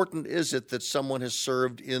 How important is it that someone has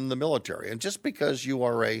served in the military? And just because you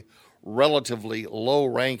are a relatively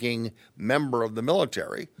low-ranking member of the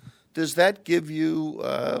military, does that give you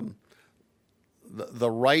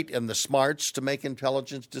the right and the smarts to make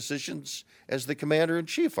intelligence decisions as the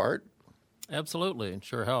commander-in-chief, Art? Absolutely. It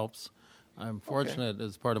sure helps. I'm fortunate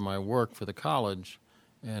as part of my work for the college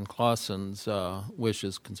and Clausen's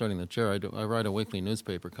wishes concerning the chair. I write a weekly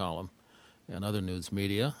newspaper column and other news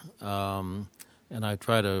media, and I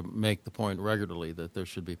try to make the point regularly that there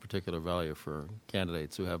should be particular value for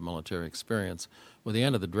candidates who have military experience. With the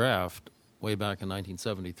end of the draft, way back in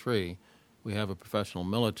 1973, we have a professional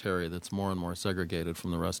military that's more and more segregated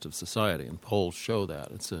from the rest of society, and polls show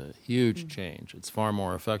that. It's a huge change. It's far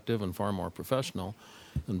more effective and far more professional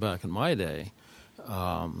than back in my day.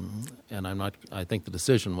 And I think the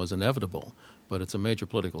decision was inevitable, but it's a major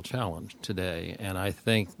political challenge today, and I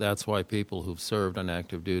think that's why people who've served on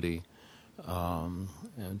active duty,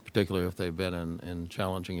 and particularly if they've been in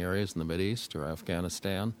challenging areas in the Mideast or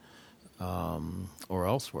Afghanistan or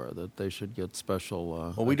elsewhere, that they should get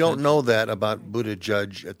special. Well, we don't know that about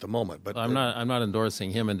Buttigieg at the moment, but I'm not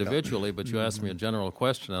endorsing him individually. No. But you asked me a general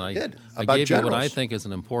question, and I gave generals. You what I think is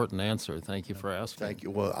an important answer. Thank you for asking. Thank you.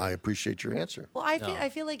 Well, I appreciate your answer. Well, I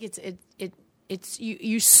feel like it's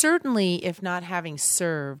you certainly, if not having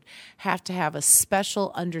served, have to have a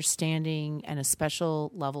special understanding and a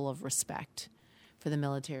special level of respect for the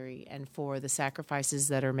military and for the sacrifices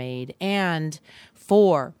that are made and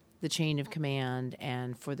for the chain of command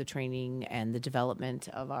and for the training and the development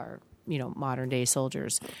of our, modern day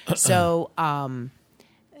soldiers. So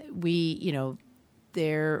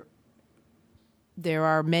there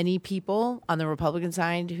are many people on the Republican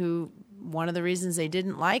side who, one of the reasons they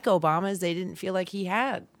didn't like Obama is they didn't feel like he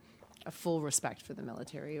had a full respect for the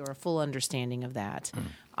military or a full understanding of that.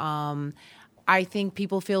 I think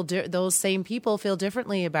those same people feel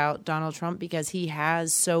differently about Donald Trump because he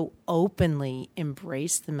has so openly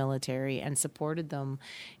embraced the military and supported them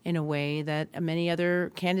in a way that many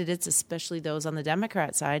other candidates, especially those on the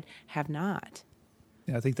Democrat side, have not.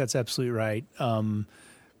 Yeah, I think that's absolutely right. From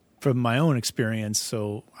my own experience,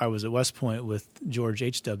 so I was at West Point with George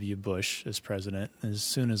H.W. Bush as president. As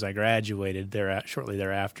soon as I graduated, shortly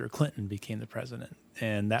thereafter, Clinton became the president.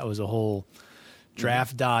 And that was a whole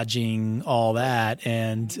draft dodging, all that.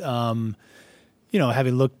 And,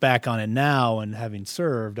 having looked back on it now and having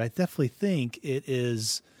served, I definitely think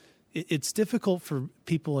it's difficult for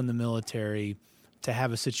people in the military to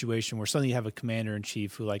have a situation where suddenly you have a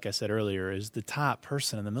commander-in-chief who, like I said earlier, is the top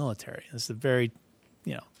person in the military. It's the very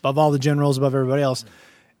above all the generals, above everybody else.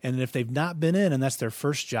 And if they've not been in and that's their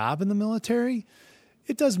first job in the military,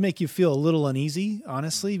 it does make you feel a little uneasy,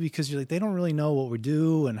 honestly, because you're like, they don't really know what we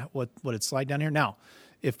do and what it's like down here. Now,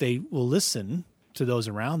 if they will listen to those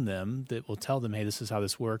around them that will tell them, hey, this is how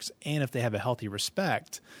this works, and if they have a healthy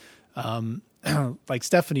respect, like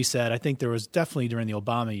Stephanie said, I think there was definitely during the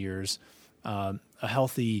Obama years a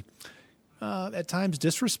healthy at times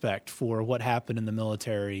disrespect for what happened in the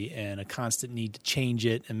military and a constant need to change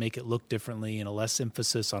it and make it look differently and a less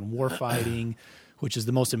emphasis on war fighting, which is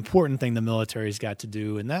the most important thing the military's got to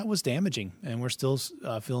do. And that was damaging, and we're still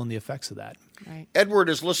feeling the effects of that. Right. Edward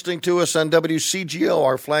is listening to us on WCGO,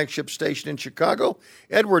 our flagship station in Chicago.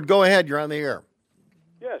 Edward, go ahead. You're on the air.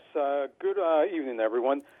 Yes. Good evening,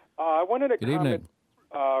 everyone. I wanted to comment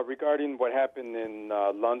regarding what happened in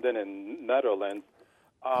London and Netherlands.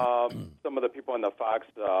 Some of the people on the Fox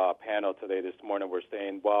panel today this morning were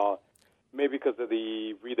saying, well, maybe because of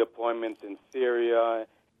the redeployments in Syria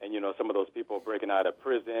and, some of those people breaking out of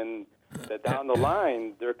prison, that down the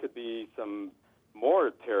line there could be some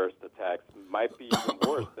more terrorist attacks, might be even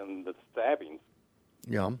worse than the stabbings.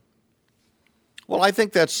 Yeah. Well, I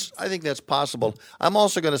think that's possible. I'm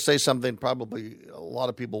also going to say something probably a lot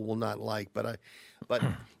of people will not like, but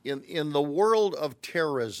in the world of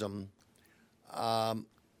terrorism,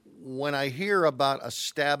 when I hear about a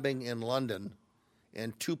stabbing in London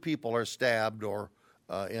and 2 people are stabbed, or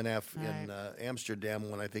in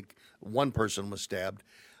Amsterdam when I think one person was stabbed,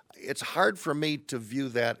 it's hard for me to view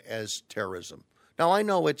that as terrorism. Now, I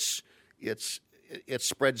know it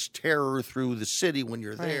spreads terror through the city when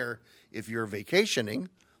you're there if you're vacationing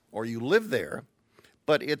or you live there,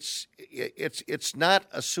 but it's not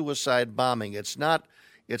a suicide bombing. It's not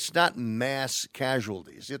mass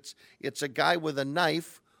casualties. It's a guy with a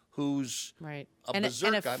knife who's right a and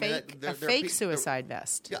berserk. a fake suicide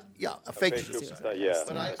vest. Yeah, a fake suicide. Yeah.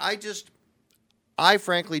 But I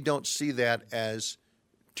frankly don't see that as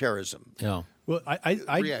terrorism. Yeah. Well,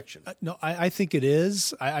 reaction. I think it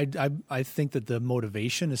is. I think that the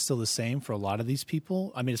motivation is still the same for a lot of these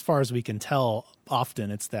people. I mean, as far as we can tell,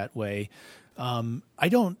 often it's that way. I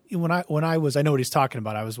know what he's talking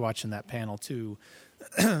about. I was watching that panel too,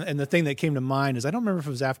 and the thing that came to mind is I don't remember if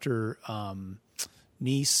it was after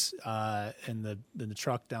Nice and the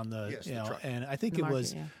truck down the truck. And I think it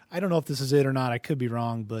was. Yeah. I don't know if this is it or not. I could be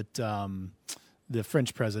wrong, but the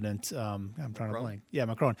French president, I'm trying to blank. Yeah,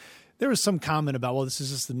 Macron. There was some comment about, well, this is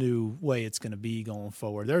just the new way it's going to be going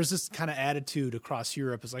forward. There's this kind of attitude across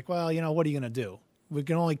Europe. It's like, well, what are you going to do? We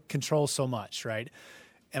can only control so much, right?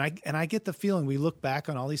 And I get the feeling we look back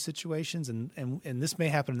on all these situations, and this may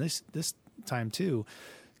happen this time too.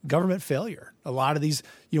 Government failure. A lot of these,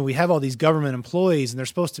 we have all these government employees, and they're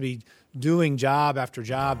supposed to be doing job after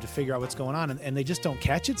job to figure out what's going on, and they just don't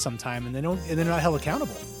catch it sometime, and they're not held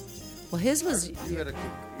accountable. Well, his was. You had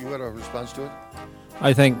a response to it?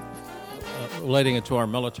 I think relating it to our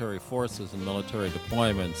military forces and military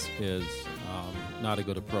deployments is not a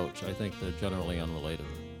good approach. I think they're generally unrelated.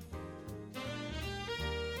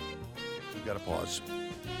 We've got to pause.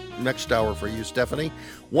 Next hour for you, Stephanie.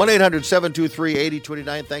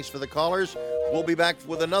 1-800-723-8029. Thanks for the callers. We'll be back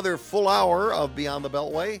with another full hour of Beyond the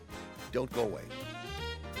Beltway. Don't go away.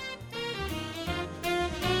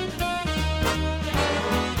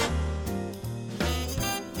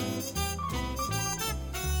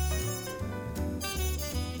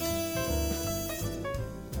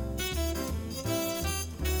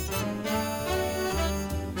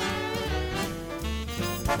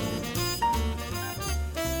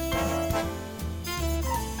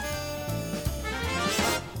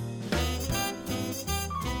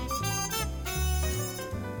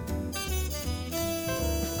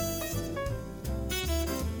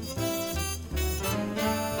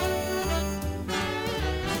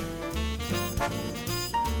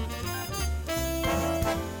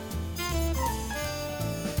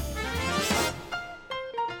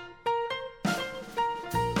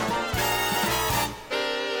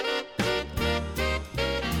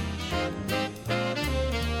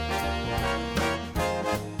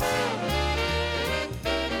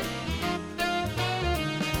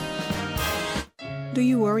 Do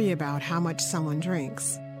you worry about how much someone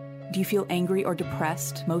drinks? Do you feel angry or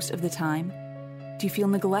depressed most of the time? Do you feel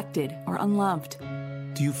neglected or unloved?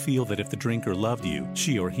 Do you feel that if the drinker loved you,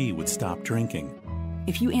 she or he would stop drinking?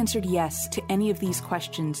 If you answered yes to any of these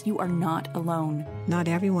questions, you are not alone. Not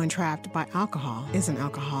everyone trapped by alcohol is an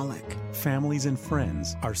alcoholic. Families and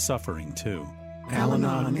friends are suffering too.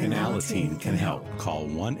 Al-Anon and Alateen can help. Call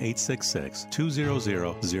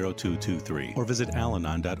 1-866-200-0223 or visit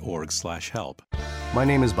alanon.org/help. My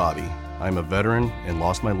name is Bobby. I'm a veteran and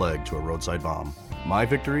lost my leg to a roadside bomb. My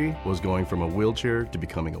victory was going from a wheelchair to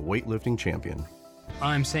becoming a weightlifting champion.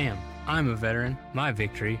 I'm Sam. I'm a veteran. My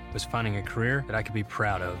victory was finding a career that I could be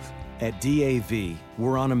proud of. At DAV,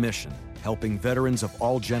 we're on a mission, helping veterans of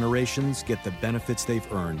all generations get the benefits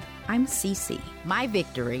they've earned. I'm Cece. My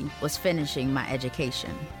victory was finishing my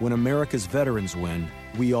education. When America's veterans win,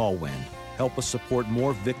 we all win. Help us support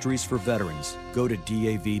more victories for veterans. Go to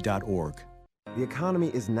DAV.org. The economy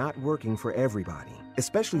is not working for everybody,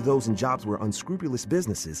 especially those in jobs where unscrupulous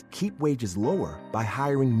businesses keep wages lower by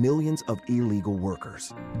hiring millions of illegal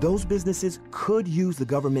workers. Those businesses could use the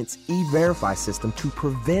government's E-Verify system to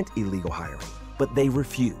prevent illegal hiring, but they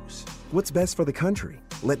refuse. What's best for the country?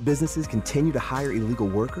 Let businesses continue to hire illegal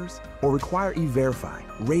workers or require E-Verify,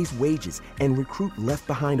 raise wages, and recruit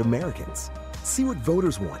left-behind Americans? See what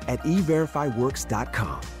voters want at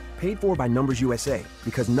everifyworks.com. Paid for by Numbers USA,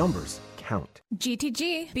 because numbers count.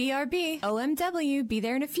 GTG, BRB, OMW, be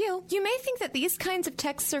there in a few. You may think that these kinds of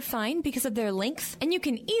texts are fine because of their length, and you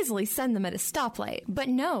can easily send them at a stoplight. But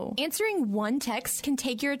no, answering one text can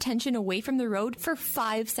take your attention away from the road for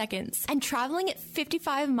 5 seconds. And traveling at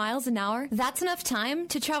 55 miles an hour, that's enough time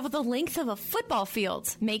to travel the length of a football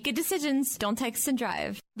field. Make good decisions. Don't text and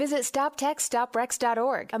drive. Visit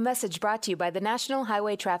StopTextStopWrecks.org. A message brought to you by the National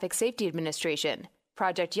Highway Traffic Safety Administration,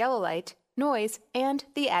 Project Yellow Light, Noise, and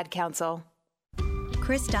the Ad Council.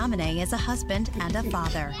 Chris Domine is a husband and a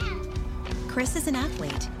father. Chris is an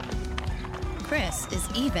athlete. Chris is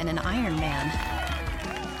even an Ironman.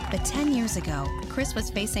 But 10 years ago, Chris was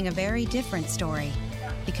facing a very different story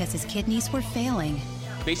because his kidneys were failing.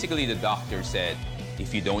 Basically, the doctor said,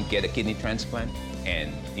 if you don't get a kidney transplant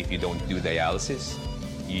and if you don't do dialysis,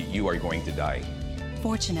 you are going to die.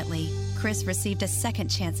 Fortunately, Chris received a second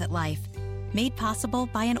chance at life, made possible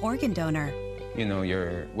by an organ donor. You know,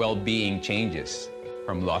 your well-being changes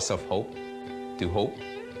from loss of hope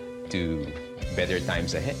to better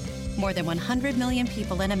times ahead. More than 100 million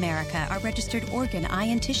people in America are registered organ, eye,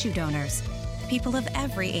 and tissue donors. People of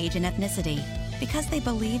every age and ethnicity, because they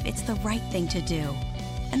believe it's the right thing to do.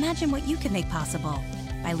 Imagine what you can make possible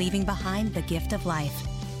by leaving behind the gift of life.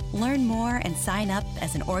 Learn more and sign up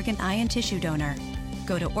as an organ, eye, and tissue donor.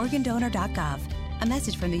 Go to organdonor.gov. A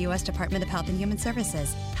message from the U.S. Department of Health and Human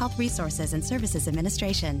Services, Health Resources and Services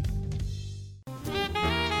Administration.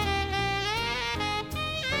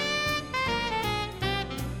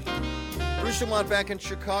 Bruce Dumont back in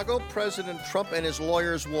Chicago. President Trump and his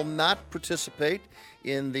lawyers will not participate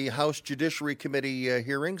in the House Judiciary Committee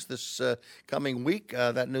hearings this coming week.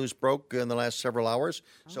 That news broke in the last several hours.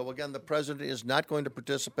 So, again, the president is not going to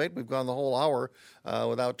participate. We've gone the whole hour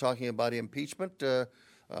without talking about impeachment. A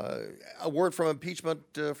word from impeachment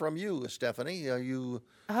from you, Stephanie. Are you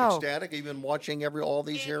ecstatic, even watching all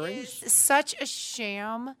these hearings? Such a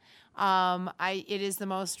sham. It is the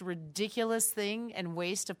most ridiculous thing and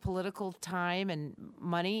waste of political time and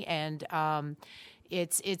money. And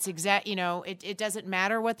it's exact. You know, it doesn't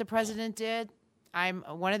matter what the president did. I'm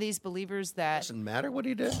one of these believers that doesn't matter what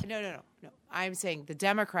he did. No. I'm saying the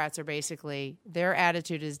Democrats are basically, their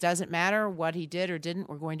attitude is, doesn't matter what he did or didn't,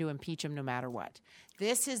 we're going to impeach him no matter what.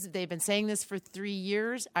 They've been saying this for 3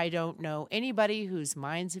 years. I don't know anybody whose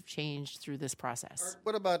minds have changed through this process.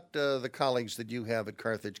 What about the colleagues that you have at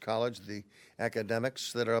Carthage College, the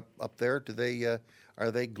academics that are up there?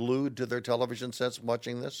 Are they glued to their television sets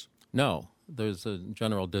watching this? No. There's a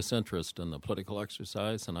general disinterest in the political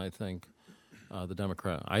exercise, and I think the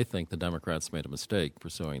Democrats made a mistake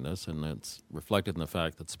pursuing this, and it's reflected in the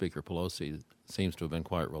fact that Speaker Pelosi seems to have been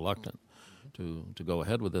quite reluctant to go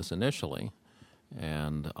ahead with this initially.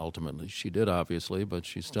 And ultimately she did, obviously, but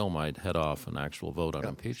she still might head off an actual vote on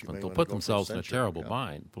impeachment. They'll put themselves in a terrible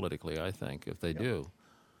bind politically, I think, if they do.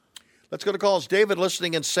 Let's go to calls. David,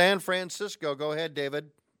 listening in San Francisco. Go ahead,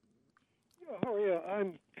 David. How are you?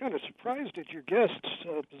 I'm kind of surprised at your guest's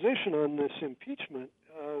position on this impeachment.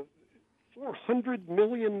 $400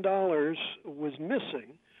 million was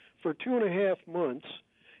missing for 2.5 months,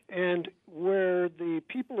 and where the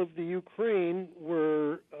people of the Ukraine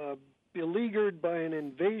were beleaguered by an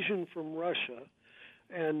invasion from Russia,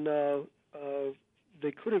 and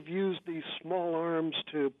they could have used these small arms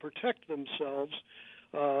to protect themselves.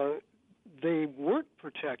 They weren't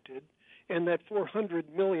protected, and that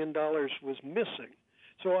 $400 million was missing.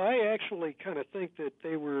 So I actually kind of think that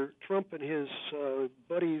Trump and his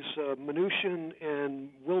buddies Mnuchin and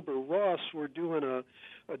Wilbur Ross were doing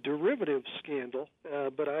a derivative scandal,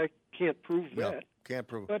 but I can't prove that. Can't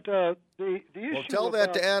prove it. But the issue. Well, tell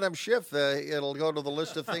that to Adam Schiff. It'll go to the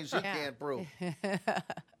list of things he can't prove.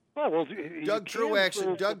 Doug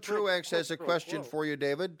Truax has a question for you,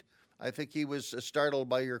 David. I think he was startled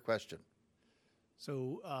by your question.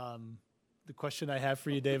 So the question I have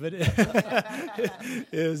for you, David,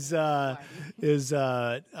 is we're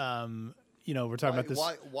talking about this.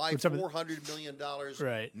 Why $400 million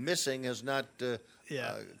missing has not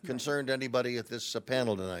concerned anybody at this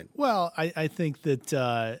panel tonight? Well, I think that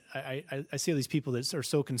I see all these people that are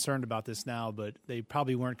so concerned about this now, but they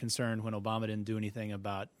probably weren't concerned when Obama didn't do anything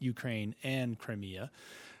about Ukraine and Crimea.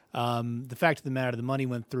 The fact of the matter, the money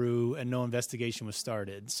went through and no investigation was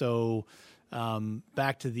started. So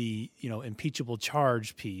back to the impeachable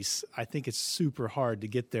charge piece, I think it's super hard to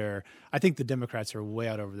get there. I think the Democrats are way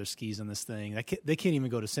out over their skis on this thing. They can't even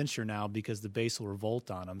go to censure now because the base will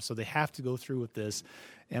revolt on them. So they have to go through with this.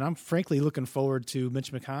 And I'm frankly looking forward to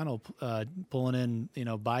Mitch McConnell pulling in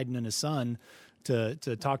Biden and his son to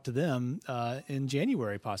talk to them in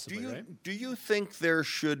January, possibly. Right? Do you think there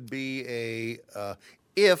should be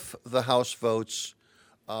if the House votes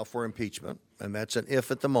for impeachment, and that's an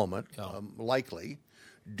if at the moment, likely,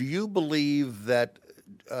 do you believe that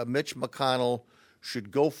Mitch McConnell should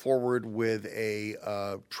go forward with a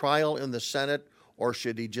trial in the Senate, or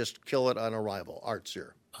should he just kill it on arrival? Art's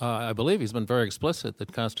here. I believe he's been very explicit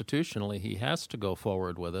that constitutionally he has to go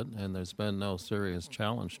forward with it, and there's been no serious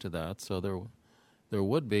challenge to that. So there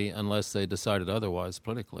would be, unless they decided otherwise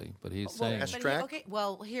politically. But he's saying... Okay,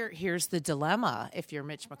 well, here's the dilemma if you're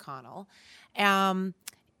Mitch McConnell.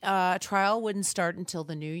 Trial wouldn't start until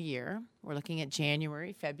the new year. We're looking at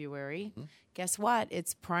January, February. Mm-hmm. Guess what?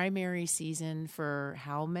 It's primary season for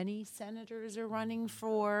how many senators are running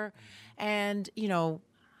for. And,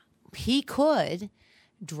 he could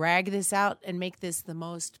drag this out and make this the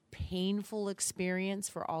most painful experience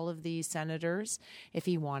for all of these senators if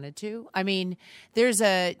he wanted to. I mean, there's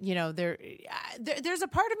a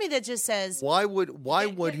part of me that just says, why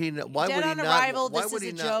would he not want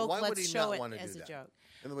as a joke.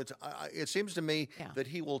 In other words, it seems to me that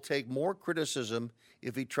he will take more criticism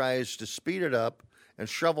if he tries to speed it up and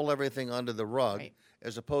shovel everything under the rug,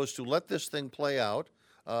 as opposed to let this thing play out.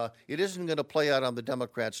 It isn't going to play out on the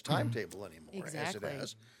Democrats' timetable anymore, as it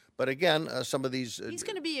has. But again, some of these... he's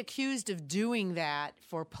going to be accused of doing that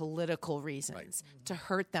for political reasons, to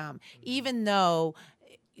hurt them, even though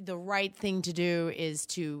the right thing to do is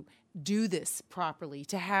to do this properly,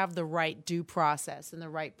 to have the right due process and the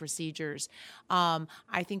right procedures.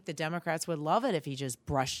 I think the Democrats would love it if he just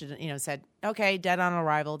brushed it, said, okay, dead on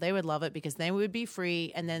arrival. They would love it because they would be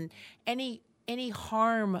free. And then any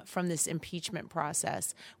harm from this impeachment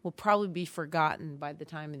process will probably be forgotten by the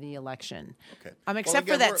time of the election. Okay. Except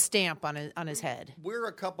for that stamp on his head. We're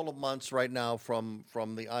a couple of months right now from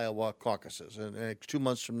the Iowa caucuses, and 2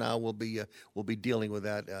 months from now we'll be dealing with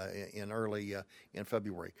that in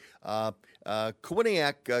February.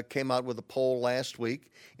 Kowiniak came out with a poll last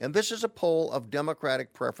week, and this is a poll of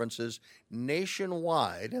Democratic preferences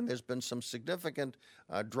nationwide, and there's been some significant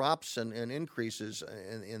drops and increases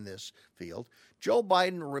in this field. Joe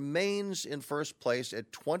Biden remains in first place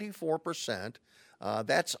at 24%.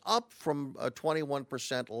 That's up from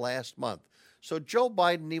 21% last month. So Joe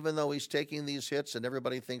Biden, even though he's taking these hits and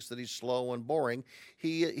everybody thinks that he's slow and boring,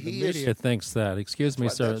 the media thinks that. Excuse me,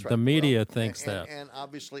 sir. The media thinks that. And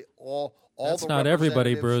obviously all that's the not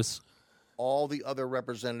everybody, Bruce. All the other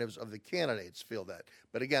representatives of the candidates feel that.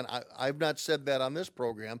 But again, I've not said that on this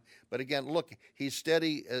program. But again, look, he's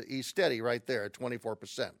steady. He's steady right there at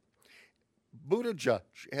 24%. Buttigieg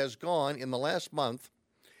has gone in the last month,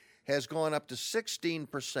 has gone up to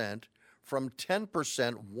 16% from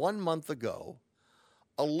 10% 1 month ago.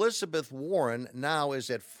 Elizabeth Warren now is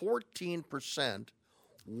at 14%.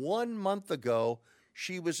 1 month ago,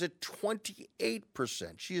 she was at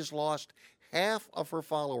 28%. She has lost half of her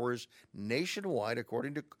followers nationwide,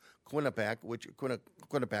 according to Quinnipiac,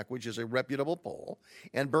 which is a reputable poll.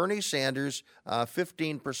 And Bernie Sanders,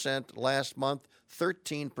 15% last month,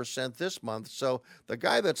 13% this month. So the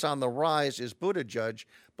guy that's on the rise is Buttigieg,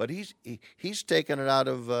 but he's taken it out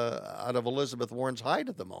of Elizabeth Warren's hide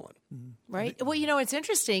at the moment. Right. Well, it's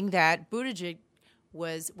interesting that Buttigieg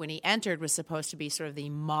when he entered, was supposed to be sort of the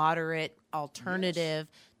moderate alternative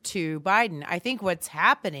to Biden. I think what's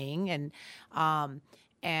happening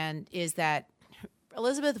and is that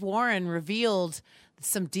Elizabeth Warren revealed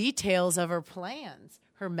some details of her plans,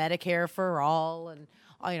 her Medicare for all, and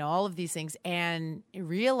all of these things, and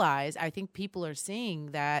realize I think people are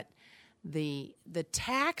seeing that the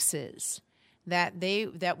taxes that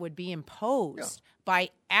would be imposed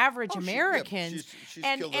by average Americans,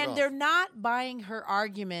 and they're not buying her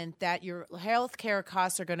argument that your health care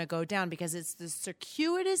costs are going to go down, because it's the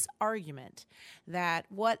circuitous argument that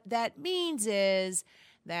what that means is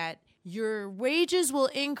that your wages will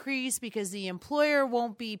increase because the employer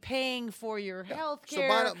won't be paying for your health care.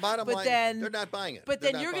 So bottom line, they're not buying it. But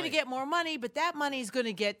then you're going to get more money, but that money is going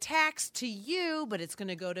to get taxed to you, but it's going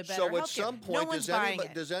to go to better health care. So at some point,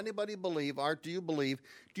 does anybody believe, Art, do you believe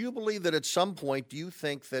that at some point, do you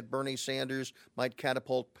think that Bernie Sanders might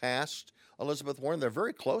catapult past Elizabeth Warren? They're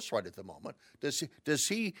very close right at the moment. Does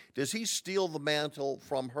he steal the mantle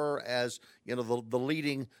from her as the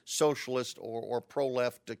leading socialist or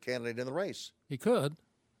pro-left candidate in the race? He could.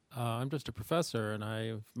 I'm just a professor, and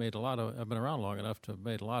I've been around long enough to have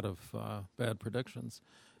made a lot of bad predictions.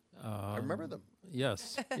 I remember them.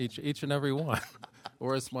 Yes, each and every one.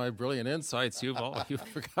 Whereas my brilliant insights, you've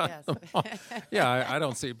forgotten them all. Yeah, I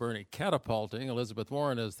don't see Bernie catapulting. Elizabeth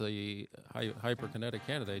Warren is the hyperkinetic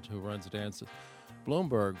candidate who runs dance at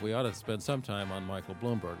Bloomberg. We ought to spend some time on Michael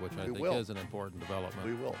Bloomberg, which I think is an important development.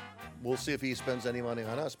 We will. We'll see if he spends any money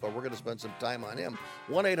on us, but we're going to spend some time on him.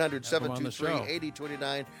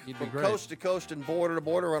 1-800-723-8029 from coast to coast and border to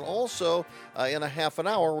border. And also, in a half an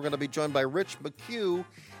hour, we're going to be joined by Rich McHugh.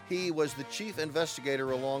 He was the chief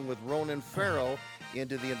investigator, along with Ronan Farrow,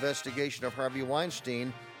 into the investigation of Harvey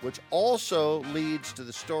Weinstein, which also leads to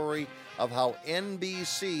the story of how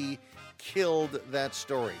NBC killed that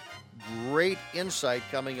story. Great insight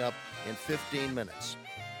coming up in 15 minutes.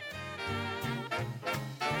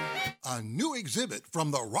 A new exhibit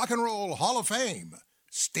from the Rock and Roll Hall of Fame.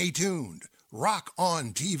 Stay tuned. Rock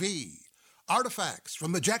on TV. Artifacts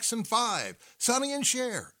from the Jackson 5, Sonny and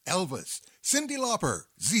Cher, Elvis, Cyndi Lauper,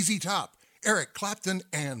 ZZ Top, Eric Clapton,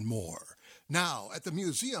 and more. Now at the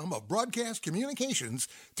Museum of Broadcast Communications,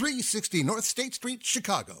 360 North State Street,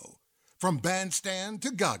 Chicago. From Bandstand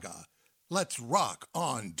to Gaga, let's rock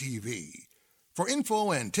on TV. For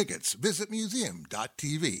info and tickets, visit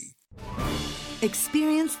museum.tv.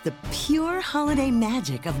 Experience the pure holiday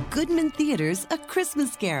magic of Goodman Theater's A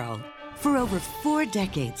Christmas Carol. For over 4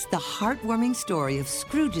 decades, the heartwarming story of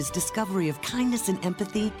Scrooge's discovery of kindness and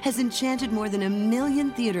empathy has enchanted more than 1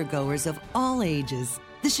 million theatergoers of all ages.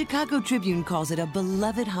 The Chicago Tribune calls it a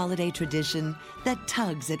beloved holiday tradition that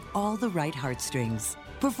tugs at all the right heartstrings.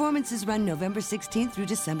 Performances run November 16th through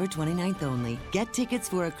December 29th only. Get tickets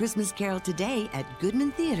for A Christmas Carol today at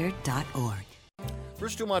goodmantheater.org.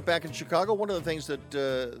 Bruce Dumont back in Chicago. One of the things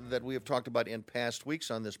that we have talked about in past weeks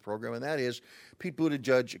on this program, and that is Pete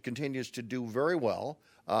Buttigieg continues to do very well.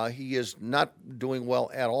 He is not doing well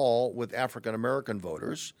at all with African-American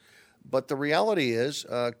voters. But the reality is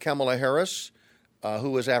Kamala Harris,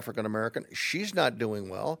 who is African-American, she's not doing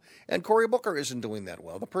well. And Cory Booker isn't doing that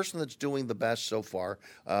well. The person that's doing the best so far,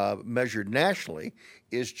 measured nationally,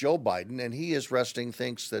 is Joe Biden. And he is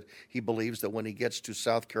thinks that he believes that when he gets to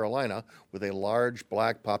South Carolina with a large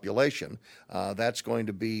black population, that's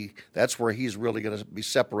where he's really going to be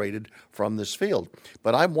separated from this field.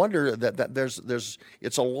 But I wonder that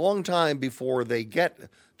it's a long time before they get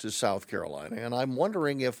to South Carolina. And I'm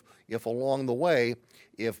wondering if along the way,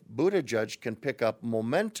 if Buttigieg can pick up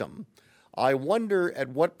momentum. I wonder at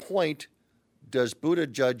what point does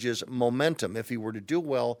Buttigieg's momentum, if he were to do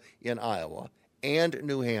well in Iowa and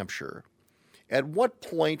New Hampshire, at what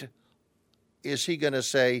point is he going to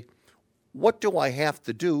say, what do I have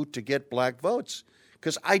to do to get black votes?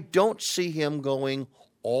 Because I don't see him going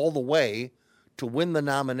all the way to win the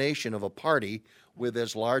nomination of a party with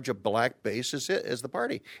as large a black base as the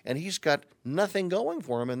party, and he's got nothing going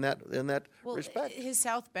for him in that respect. His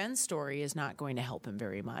South Bend story is not going to help him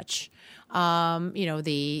very much. Are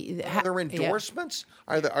there endorsements?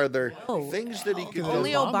 Yeah. Are there things that he could do?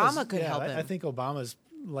 Only Obama could help him. I think Obama's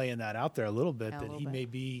laying that out there a little bit, may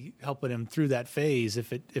be helping him through that phase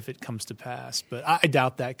if it comes to pass. But I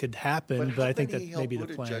doubt that could happen. But I think that may be the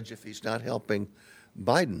plan. If he's not helping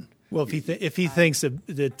Biden, well, if he thinks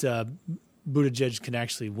that Buttigieg can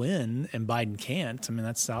actually win and Biden can't, I mean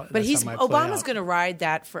that's how. But Obama's going to ride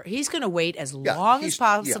that he's going to wait as long as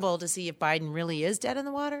possible to see if Biden really is dead in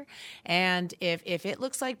the water, and if it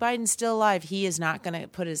looks like Biden's still alive, he is not going to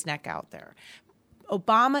put his neck out there.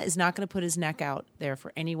 Obama is not going to put his neck out there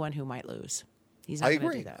for anyone who might lose. He's not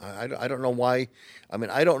going to do that. I don't know why. I mean,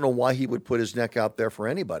 I don't know why he would put his neck out there for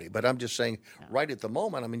anybody. But I'm just saying, right at the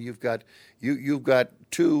moment, I mean, you've got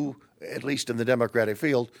two. At least in the Democratic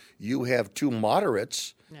field, you have two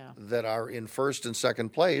moderates that are in first and second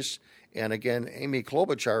place. And again, Amy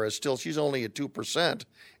Klobuchar she's only at 2%.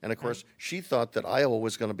 And of course, she thought that Iowa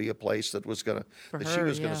was going to be a place that she was going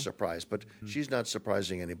to surprise, but she's not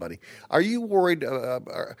surprising anybody. Are you worried?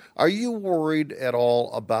 Are you worried at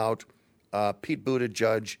all about Pete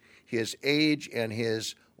Buttigieg, his age, and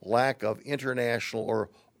his lack of international or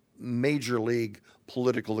major league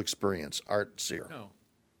political experience? Art Sear. No.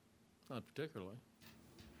 Not particularly.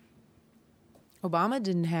 Obama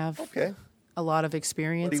didn't have a lot of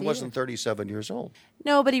experience. But he wasn't 37 years old.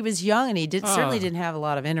 No, but he was young, and he certainly didn't have a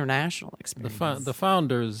lot of international experience. The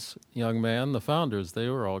founders, young man, they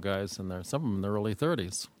were all guys in some of them in their early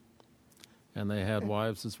 30s. And they had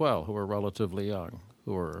wives as well who were relatively young,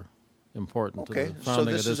 who were important to the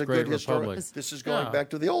founding of this great republic. This is going back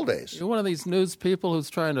to the old days. You're one of these news people who's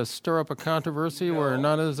trying to stir up a controversy where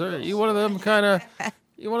none is there. You one of them kind of...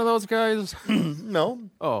 You one of those guys? No.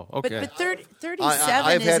 Oh, okay. But 37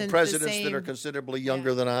 I've had isn't presidents the same. that are considerably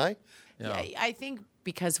younger than I. Yeah, I think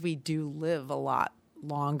because we do live a lot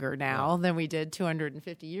longer now than we did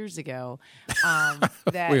 250 years ago.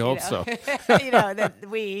 That, we hope so. That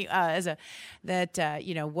we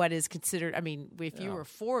what is considered. I mean, if you were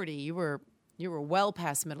 40, you were well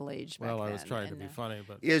past middle age. Back well, I then, was trying to be funny,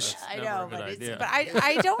 but I know, but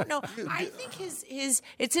I don't know. I think his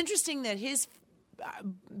it's interesting that his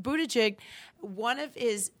Buttigieg, one of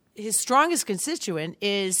his strongest constituent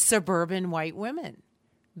is suburban white women.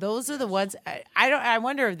 Those are the ones. I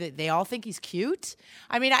wonder if they all think he's cute.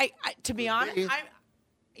 I mean, to be honest,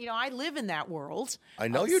 I live in that world. I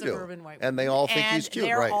know you do, and they all think he's cute.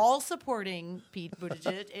 They're all supporting Pete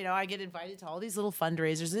Buttigieg. I get invited to all these little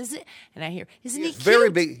fundraisers, and I hear, isn't he cute?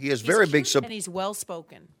 Very big. He has very big, and he's well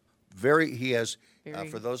spoken. He has.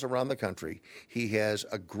 For those around the country, he has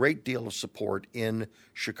a great deal of support in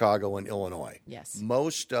Chicago and Illinois. Yes.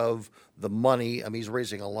 Most of the money, I mean, he's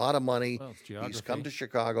raising a lot of money. Well, it's He's geography. come to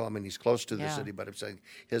Chicago. I mean, he's close to the city, but I'm saying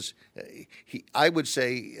I would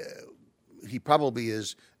say he probably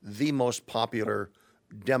is the most popular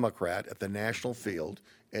Democrat at the national field,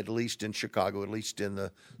 at least in Chicago, at least in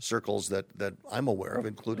the circles that I'm aware of,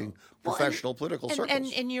 including professional political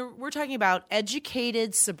circles. And we're talking about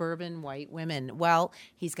educated suburban white women. Well,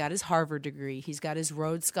 he's got his Harvard degree. He's got his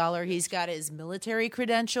Rhodes Scholar. He's got his military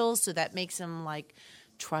credentials, so that makes him knowledgeable.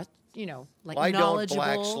 Why don't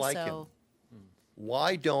blacks like him?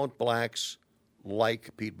 Why don't blacks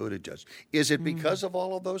like Pete Buttigieg? Is it because of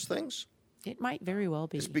all of those things? It might very well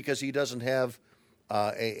be. It's because he doesn't have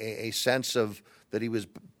a sense of that he was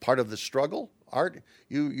part of the struggle? Art,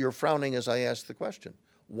 you're frowning as I ask the question.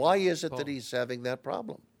 Why is it that he's having that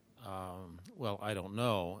problem? Well, I don't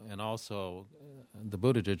know. And also, the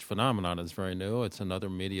Buttigieg phenomenon is very new. It's another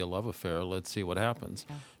media love affair. Let's see what happens.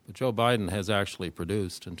 Yeah. But Joe Biden has actually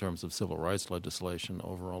produced, in terms of civil rights legislation,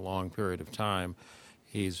 over a long period of time.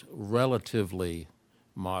 He's relatively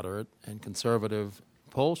moderate and conservative.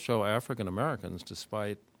 Polls show African Americans,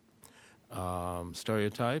 despite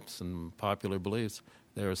stereotypes and popular beliefs,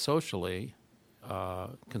 they're socially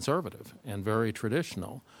conservative and very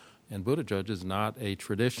traditional. And Buttigieg is not a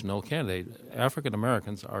traditional candidate. African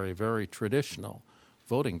Americans are a very traditional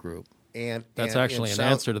voting group. And that's actually an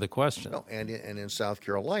answer to the question. No, and in South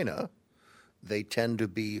Carolina, they tend to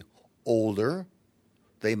be older.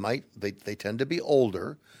 They tend to be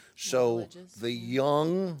older. So the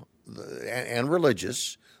young and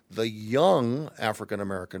religious, the young African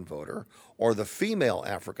American voter or the female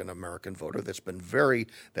African American voter that's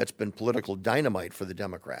been political dynamite for the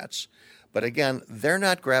Democrats. But again, they're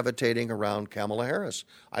not gravitating around Kamala Harris.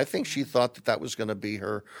 I think she thought that was going to be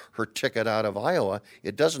her ticket out of Iowa.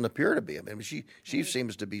 It doesn't appear to be. I mean, she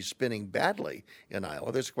seems to be spinning badly in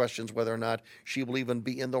Iowa. There's questions whether or not she will even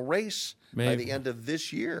be in the race by the end of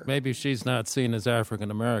this year. Maybe she's not seen as African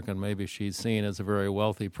American. Maybe she's seen as a very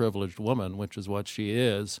wealthy, privileged woman, which is what she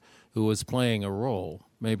is, who is playing a role.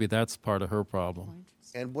 Maybe that's part of her problem.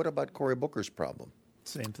 And what about Cory Booker's problem?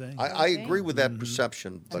 Same thing. I agree with that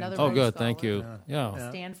perception. But good. Thank you. Yeah.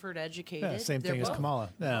 Stanford educated. Yeah, same thing as Kamala.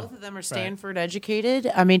 Yeah. Both of them are Stanford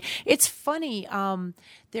educated. I mean, it's funny.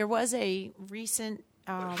 There was a recent.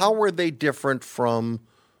 How were they different from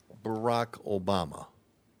Barack Obama?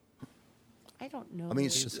 I don't know. I mean,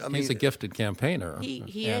 he's a gifted campaigner.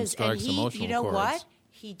 He and is. strikes And emotional you know chords. what?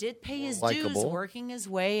 He did pay his dues, Likeable. working his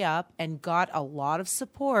way up, and got a lot of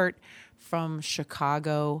support from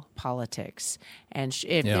Chicago politics. And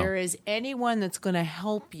if there is anyone that's going to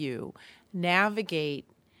help you navigate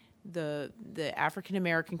the African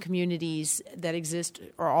American communities that exist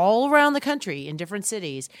all around the country in different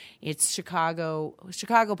cities, it's Chicago.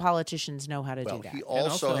 Chicago politicians know how to do that. He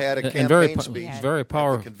also had a campaign and speech. very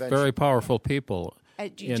powerful people.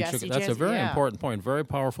 Jesse, that's a very important point. Very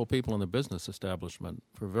powerful people in the business establishment,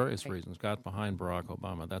 for various reasons, got behind Barack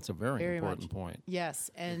Obama. That's a very important point. Yes,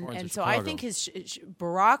 and so I think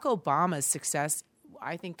Barack Obama's success,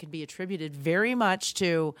 I think, could be attributed very much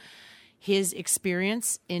to his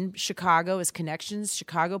experience in Chicago, his connections,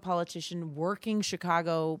 Chicago politician, working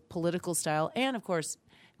Chicago political style, and of course,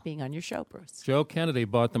 being on your show, Bruce. Joe Kennedy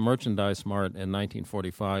bought the Merchandise Mart in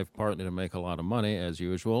 1945, partly to make a lot of money, as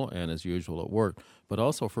usual, and as usual it worked, but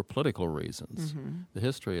also for political reasons. Mm-hmm. The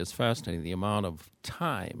history is fascinating, the amount of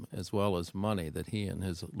time as well as money that he and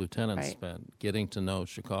his lieutenants spent getting to know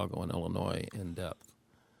Chicago and Illinois in depth.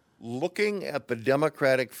 Looking at the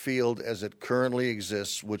Democratic field as it currently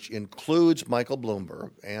exists, which includes Michael Bloomberg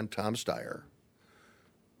and Tom Steyer,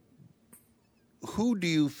 who do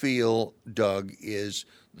you feel, Doug, is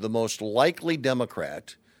the most likely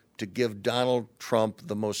Democrat to give Donald Trump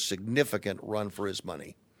the most significant run for his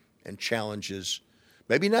money and challenges,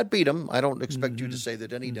 maybe not beat him. I don't expect you to say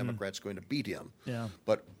that any Democrat's going to beat him. Yeah.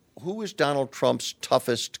 But who is Donald Trump's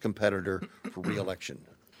toughest competitor for re-election?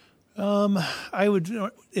 I would,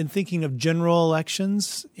 in thinking of general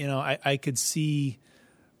elections, I could see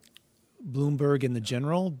Bloomberg in the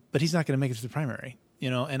general, but he's not going to make it to the primary.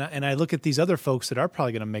 And I look at these other folks that are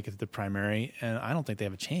probably going to make it to the primary, and I don't think they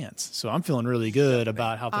have a chance. So I'm feeling really good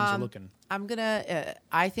about how things are looking.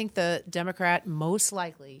 I think the Democrat most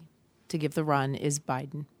likely to give the run is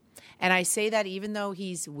Biden. And I say that even though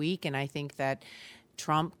he's weak, and I think that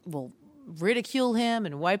Trump will ridicule him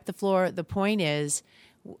and wipe the floor. The point is,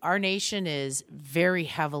 our nation is very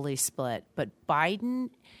heavily split. But Biden,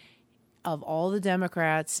 of all the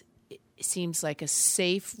Democrats, seems like a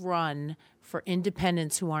safe run for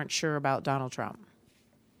independents who aren't sure about Donald Trump.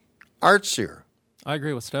 Art Sear. I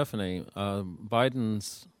agree with Stephanie.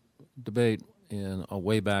 Biden's debate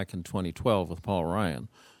way back in 2012 with Paul Ryan,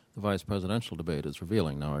 the vice presidential debate, is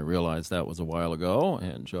revealing. Now, I realize that was a while ago,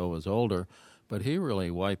 and Joe was older, but he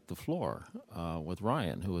really wiped the floor with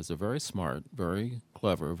Ryan, who is a very smart, very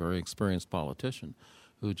clever, very experienced politician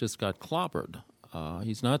who just got clobbered.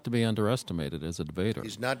 He's not to be underestimated as a debater.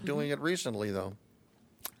 He's not doing it recently, though.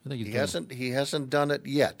 I think He hasn't done it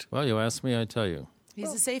yet. Well, you ask me, I tell you.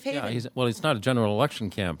 He's a safe haven. Yeah, it's not a general election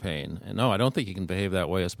campaign. And no, I don't think he can behave that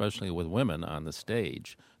way, especially with women on the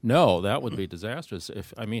stage. No, that would be disastrous.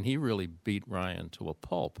 He really beat Ryan to a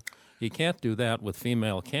pulp. He can't do that with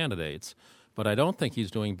female candidates. But I don't think he's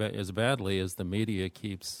doing as badly as the media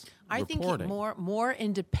keeps reporting. I think more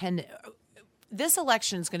independent. This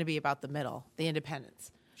election is going to be about the middle, the independents.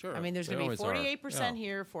 Sure. There's going to be 48%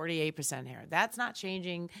 here, 48% here. That's not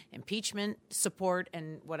changing. Impeachment support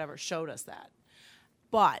and whatever showed us that.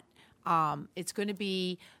 But it's going to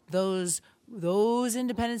be those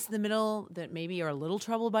independents in the middle that maybe are a little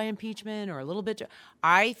troubled by impeachment or a little bit.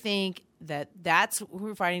 I think that's who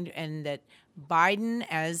we're fighting, and that Biden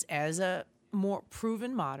as a more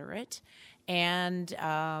proven moderate, and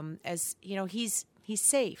as he's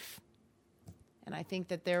safe. And I think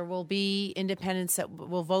that there will be independents that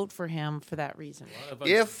will vote for him for that reason.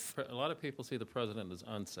 A lot of people see the president as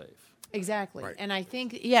unsafe. Exactly. Right. And I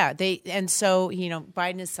think,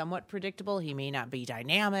 Biden is somewhat predictable. He may not be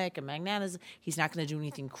dynamic and magnanimous. He's not going to do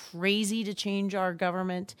anything crazy to change our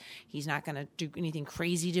government. He's not going to do anything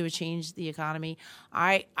crazy to change the economy.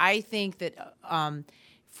 I think that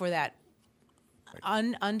for that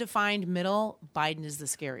undefined middle, Biden is the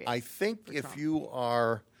scariest. I think if you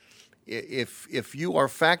are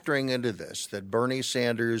factoring into this that Bernie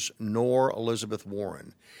Sanders nor Elizabeth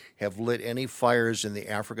Warren have lit any fires in the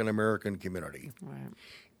African American community, right,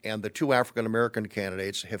 and the two African American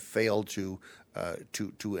candidates have failed to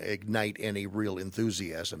ignite any real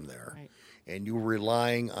enthusiasm there, right, and you're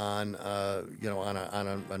relying on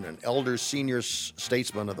an elder senior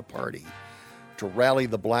statesman of the party to rally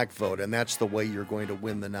the black vote, and that's the way you're going to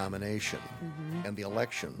win the nomination and the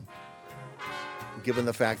election, given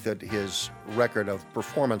the fact that his record of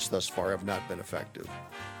performance thus far have not been effective.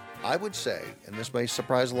 I would say, and this may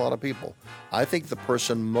surprise a lot of people, I think the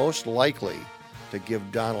person most likely to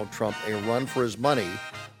give Donald Trump a run for his money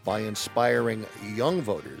by inspiring young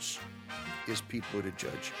voters is Pete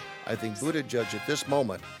Buttigieg. I think Buttigieg at this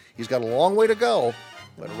moment, he's got a long way to go,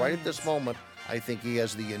 but right at this moment, I think he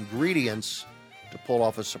has the ingredients to pull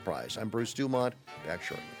off a surprise. I'm Bruce Dumont, back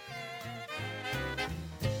shortly.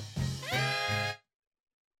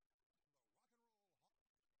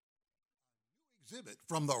 Exhibit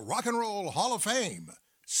from the Rock and Roll Hall of Fame.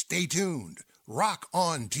 Stay tuned. Rock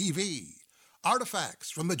on TV.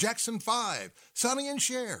 Artifacts from the Jackson 5, Sonny and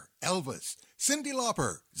Cher, Elvis, Cyndi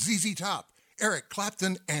Lauper, ZZ Top, Eric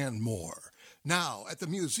Clapton, and more. Now at the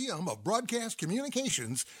Museum of Broadcast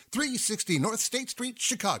Communications, 360 North State Street,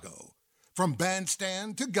 Chicago. From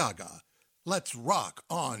Bandstand to Gaga, let's rock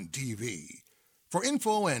on TV. For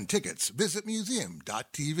info and tickets, visit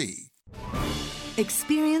museum.tv.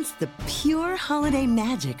 Experience the pure holiday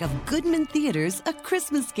magic of Goodman Theater's A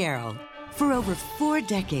Christmas Carol. For over 4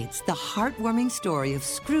 decades, the heartwarming story of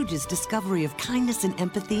Scrooge's discovery of kindness and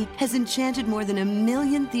empathy has enchanted more than 1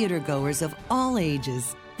 million theatergoers of all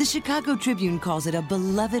ages. The Chicago Tribune calls it a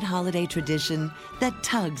beloved holiday tradition that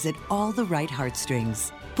tugs at all the right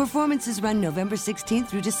heartstrings. Performances run November 16th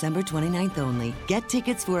through December 29th only. Get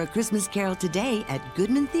tickets for A Christmas Carol today at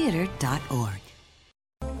goodmantheater.org.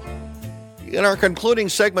 In our concluding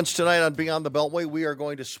segments tonight on Beyond the Beltway, we are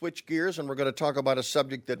going to switch gears, and we're going to talk about a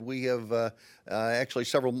subject that we have actually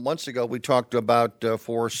several months ago we talked about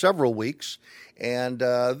for several weeks, and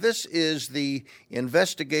this is the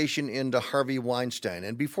investigation into Harvey Weinstein.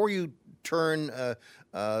 And before you turn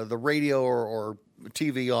the radio or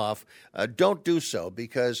TV off, don't do so,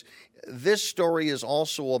 because this story is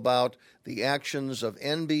also about the actions of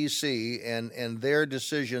NBC and their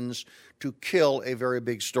decisions to kill a very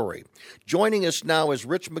big story. Joining us now is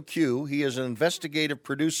Rich McHugh. He is an investigative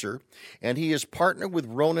producer, and he is partnered with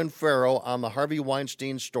Ronan Farrow on the Harvey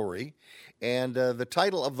Weinstein story. And the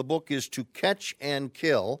title of the book is To Catch and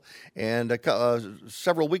Kill. And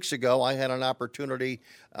several weeks ago, I had an opportunity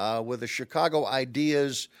with a Chicago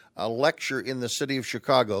Ideas lecture in the city of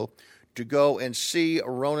Chicago to go and see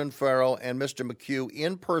Ronan Farrow and Mr. McHugh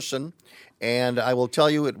in person. And I will tell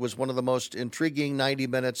you, it was one of the most intriguing 90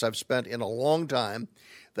 minutes I've spent in a long time.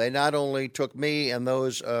 They not only took me and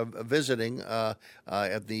those visiting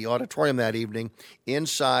at the auditorium that evening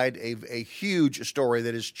inside a huge story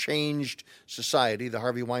that has changed society, the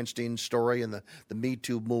Harvey Weinstein story and the Me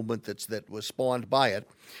Too movement that was spawned by it,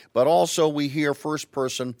 but also we hear first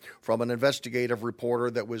person from an investigative reporter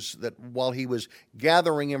that while he was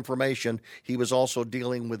gathering information, he was also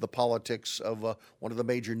dealing with the politics of one of the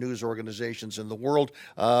major news organizations in the world.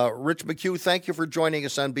 Rich McHugh, thank you for joining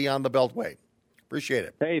us on Beyond the Beltway. Appreciate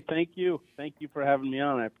it. Hey, thank you. Thank you for having me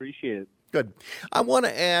on. I appreciate it. Good. I want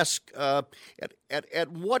to ask,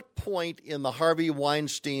 at what point in the Harvey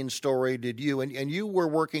Weinstein story did you, and you were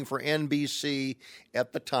working for NBC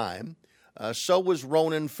at the time, so was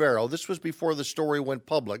Ronan Farrow. This was before the story went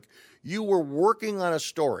public. You were working on a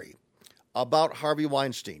story about Harvey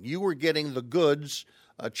Weinstein. You were getting the goods,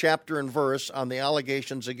 chapter and verse, on the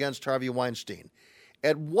allegations against Harvey Weinstein.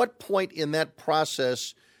 At what point in that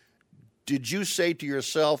process did you say to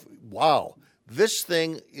yourself, wow, this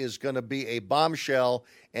thing is going to be a bombshell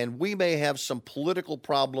and we may have some political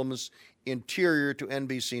problems interior to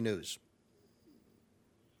NBC News?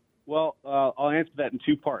 Well, I'll answer that in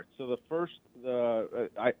two parts. So the first,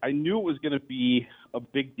 I knew it was going to be a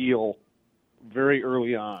big deal very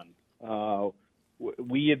early on.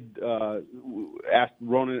 We had asked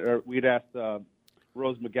Ronan, or we had asked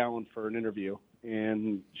Rose McGowan for an interview,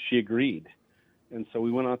 and she agreed. And so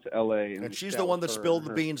we went out to L.A. And she's the one that spilled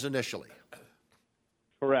the beans initially.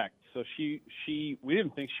 Correct. So we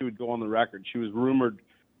didn't think she would go on the record. She was rumored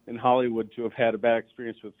in Hollywood to have had a bad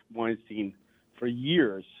experience with Weinstein for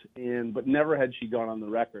years, but never had she gone on the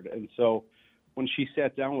record. And so when she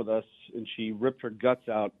sat down with us and she ripped her guts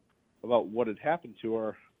out about what had happened to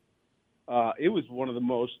her, it was one of the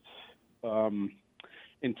most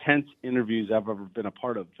intense interviews I've ever been a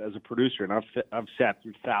part of as a producer, and I've sat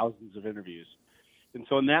through thousands of interviews. And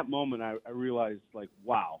so in that moment, I realized, like,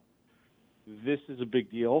 wow, this is a big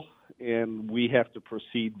deal, and we have to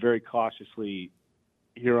proceed very cautiously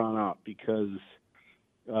here on out because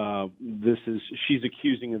she's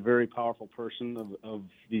accusing a very powerful person of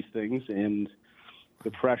these things, and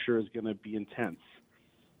the pressure is going to be intense.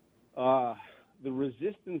 The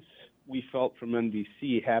resistance we felt from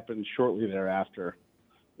NBC happened shortly thereafter.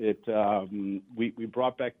 We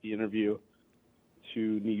brought back the interview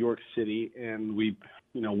to New York City, and we,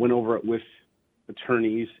 went over it with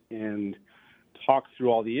attorneys and talked through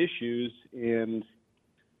all the issues. And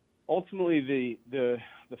ultimately, the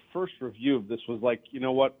first review of this was like, you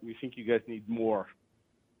know what, we think you guys need more.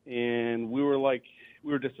 And we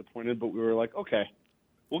were disappointed, but we were like, okay,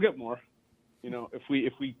 we'll get more. If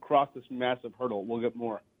we cross this massive hurdle, we'll get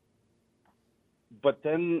more. But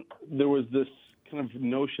then there was this kind of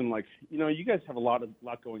notion like, you guys have a lot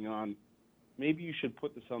going on. Maybe you should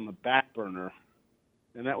put this on the back burner.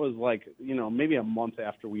 And that was like, maybe a month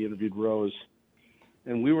after we interviewed Rose.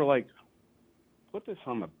 And we were like, put this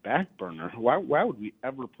on the back burner? Why would we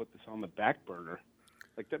ever put this on the back burner?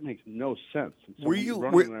 Like, that makes no sense. So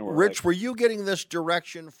were you getting this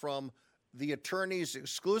direction from the attorneys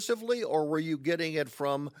exclusively, or were you getting it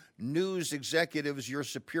from news executives, your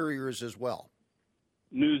superiors as well?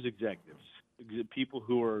 News executives. People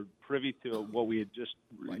who were privy to what we had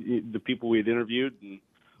the people we had interviewed and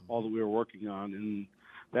all that we were working on. And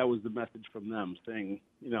that was the message from them saying,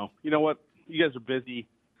 you know what, you guys are busy,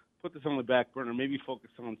 put this on the back burner, maybe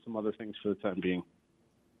focus on some other things for the time being.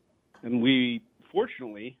 And we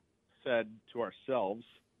fortunately said to ourselves,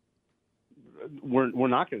 we're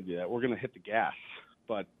not going to do that. We're going to hit the gas,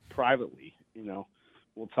 but privately,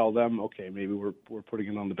 we'll tell them, okay, maybe we're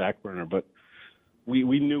putting it on the back burner, but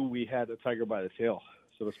we knew we had a tiger by the tail,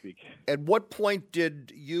 so to speak. At what point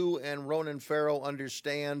did you and Ronan Farrow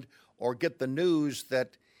understand or get the news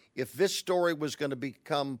that if this story was going to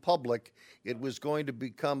become public, it was going to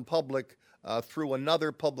become public through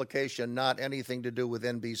another publication, not anything to do with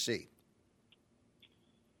NBC.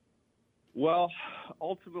 Well,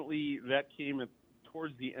 ultimately, that came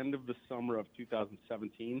towards the end of the summer of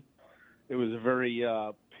 2017. It was a very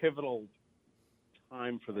pivotal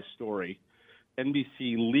time for the story.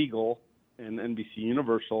 NBC Legal and NBC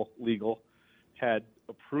Universal Legal had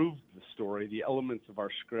approved the story, the elements of our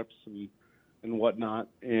scripts and whatnot,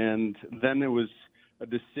 and then it was a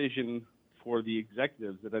decision for the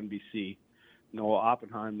executives at NBC, Noah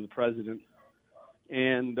Oppenheim, the president,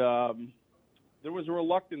 and there was a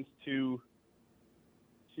reluctance to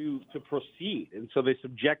proceed, and so they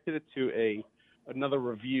subjected it to another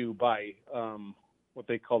review by what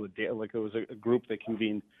they call it was a group they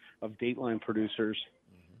convened of Dateline producers,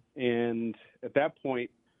 and at that point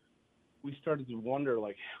we started to wonder,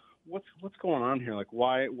 like, what's going on here? Like,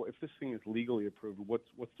 why, if this thing is legally approved, what's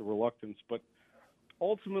the reluctance? But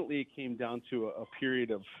ultimately, it came down to a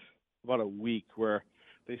period of about a week where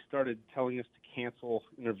they started telling us to cancel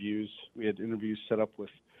interviews. We had interviews set up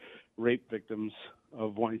with rape victims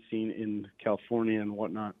of Weinstein in California and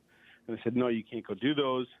whatnot. And I said, no, you can't go do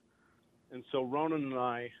those. And so Ronan and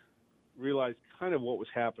I realized kind of what was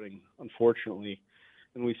happening, unfortunately.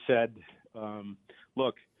 And we said,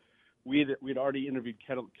 look, we'd already interviewed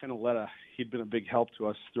Ken Auletta. He'd been a big help to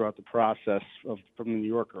us throughout the process from the New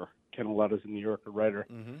Yorker. Ken Auletta's a New Yorker writer.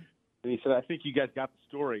 Mm-hmm. And he said, I think you guys got the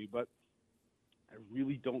story, but I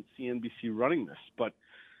really don't see NBC running this. But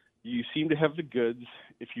you seem to have the goods.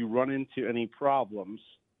 If you run into any problems,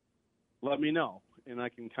 let me know, and I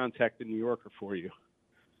can contact the New Yorker for you.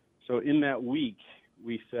 So in that week,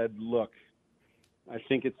 we said, look, I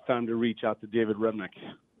think it's time to reach out to David Remnick.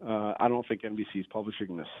 I don't think NBC is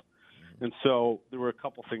publishing this. And so there were a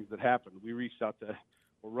couple things that happened.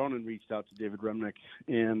 Ronan reached out to David Remnick,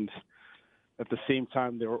 and at the same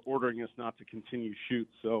time, they were ordering us not to continue shoot.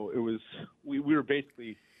 So it was we were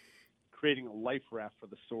basically creating a life raft for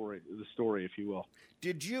the story, if you will.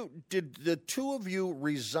 Did the two of you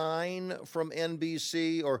resign from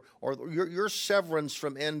NBC, or your severance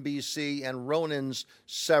from NBC and Ronan's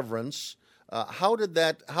severance? How did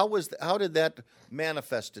that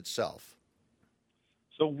manifest itself?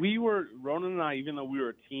 So Ronan and I, even though we were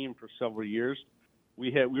a team for several years,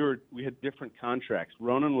 we had different contracts.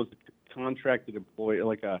 Ronan was a contracted employee,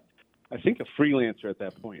 I think a freelancer at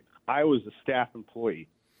that point. I was a staff employee,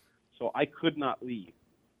 so I could not leave,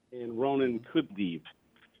 and Ronan could leave.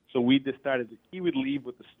 So we decided that he would leave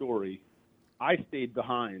with the story. I stayed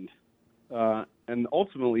behind, and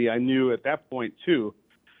ultimately I knew at that point too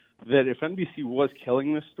that if NBC was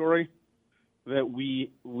killing this story, that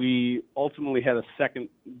we ultimately had a second,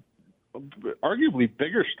 arguably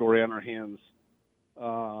bigger story on our hands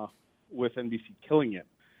with NBC killing it.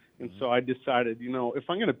 And so I decided, if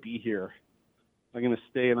I'm going to be here, I'm going to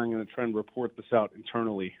stay and I'm going to try and report this out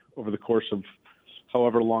internally over the course of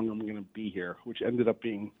however long I'm going to be here, which I ended up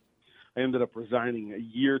resigning a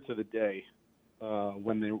year to the day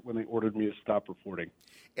when they ordered me to stop reporting.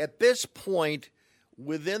 At this point,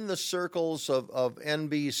 within the circles of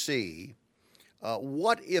NBC,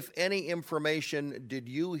 what, if any, information did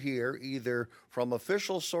you hear, either from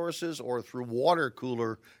official sources or through water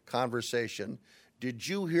cooler conversation, did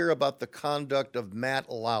you hear about the conduct of Matt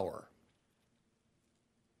Lauer?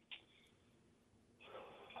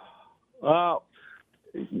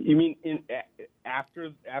 You mean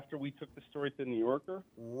after we took the story to the New Yorker?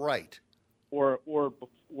 Right. Or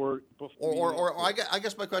before? Or I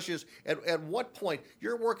guess my question is, at what point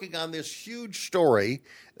you're working on this huge story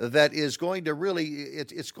that is going to really,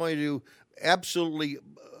 it's going to absolutely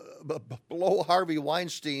blow Harvey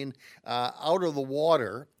Weinstein out of the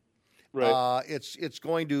water. Right. It's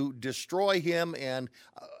going to destroy him and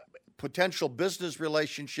potential business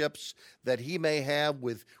relationships that he may have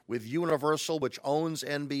with Universal, which owns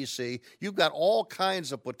NBC. You've got all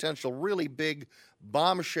kinds of potential really big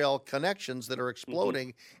bombshell connections that are exploding.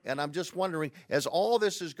 Mm-hmm. And I'm just wondering, as all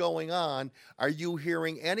this is going on, are you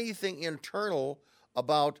hearing anything internal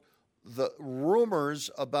about the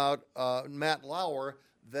rumors about Matt Lauer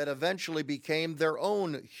that eventually became their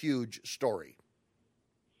own huge story?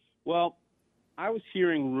 Well, I was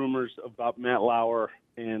hearing rumors about Matt Lauer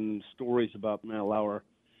and stories about Matt Lauer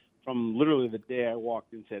from literally the day I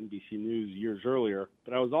walked into NBC News years earlier,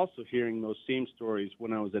 but I was also hearing those same stories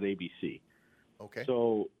when I was at ABC. Okay.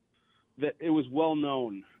 So that it was well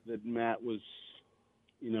known that Matt was,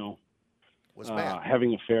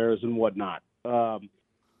 having affairs and whatnot. The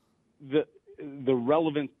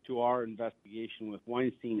relevance to our investigation with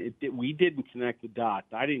Weinstein, we didn't connect the dots.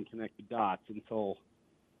 I didn't connect the dots until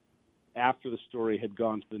after the story had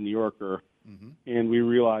gone to the New Yorker, Mm-hmm. and we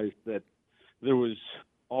realized that there was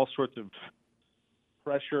all sorts of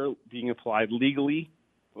pressure being applied legally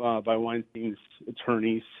by Weinstein's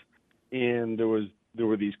attorneys, and there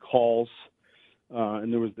were these calls,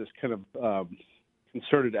 and there was this kind of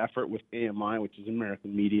concerted effort with AMI, which is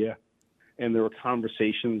American Media, and there were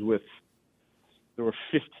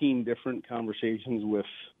 15 different conversations with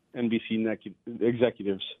NBC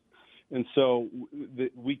executives, and so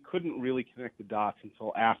we couldn't really connect the dots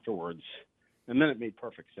until afterwards, and then it made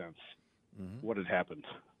perfect sense what had happened.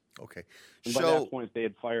 Okay, and by that point they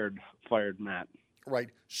had fired Matt. Right.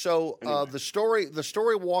 So the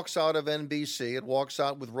story walks out of NBC. It walks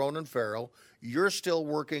out with Ronan Farrow. You're still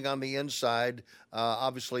working on the inside,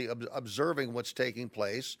 obviously observing what's taking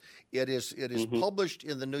place. It is published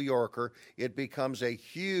in the New Yorker. It becomes a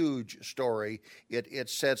huge story. It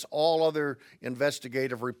sets all other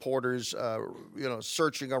investigative reporters,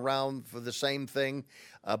 searching around for the same thing,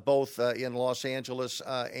 both in Los Angeles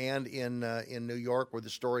and in New York, where the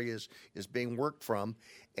story is being worked from.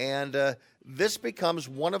 And this becomes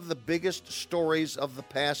one of the biggest stories of the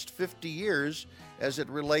past 50 years as it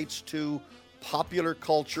relates to popular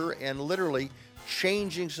culture and literally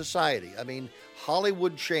changing society. I mean,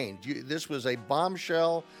 Hollywood changed. This was a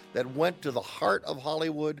bombshell that went to the heart of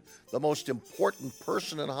Hollywood, the most important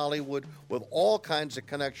person in Hollywood with all kinds of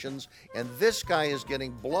connections, and this guy is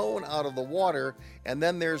getting blown out of the water. And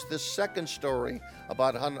then there's this second story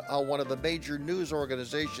about how one of the major news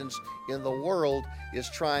organizations in the world is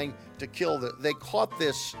trying to kill they caught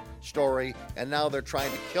this story, and now they're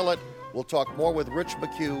trying to kill it. We'll talk more with Rich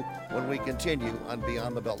McHugh when we continue on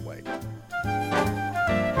Beyond the Beltway.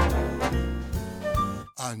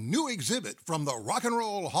 A new exhibit from the Rock and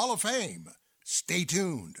Roll Hall of Fame. Stay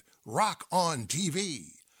tuned. Rock on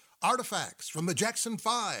TV. Artifacts from the Jackson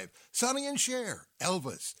 5, Sonny and Cher,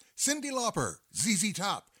 Elvis, Cyndi Lauper, ZZ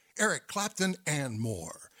Top, Eric Clapton, and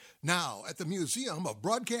more. Now at the Museum of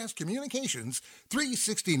Broadcast Communications,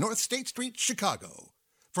 360 North State Street, Chicago.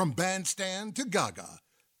 From Bandstand to Gaga,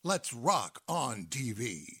 let's rock on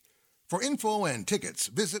TV. For info and tickets,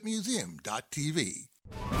 visit museum.tv.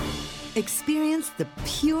 Experience the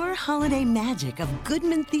pure holiday magic of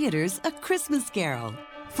Goodman Theater's A Christmas Carol.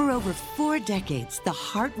 For over 4 decades, the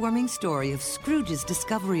heartwarming story of Scrooge's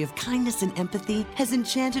discovery of kindness and empathy has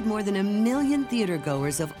enchanted more than 1 million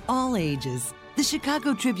theatergoers of all ages. The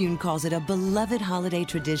Chicago Tribune calls it a beloved holiday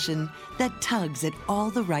tradition that tugs at all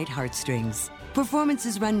the right heartstrings.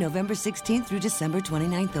 Performances run November 16th through December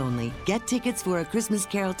 29th only. Get tickets for A Christmas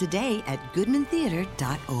Carol today at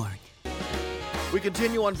goodmantheater.org. We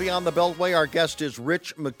continue on Beyond the Beltway. Our guest is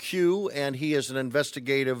Rich McHugh, and he is an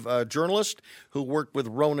investigative journalist who worked with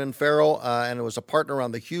Ronan Farrow and was a partner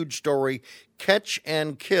on the huge story Catch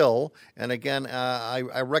and Kill. And again,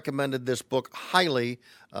 I recommended this book highly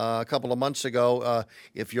a couple of months ago.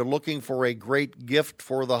 If you're looking for a great gift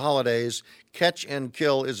for the holidays, Catch and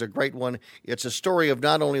Kill is a great one. It's a story of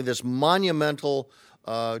not only this monumental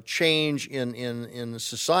change in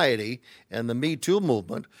society and the Me Too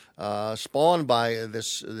movement spawned by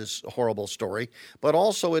this horrible story, but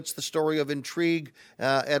also it's the story of intrigue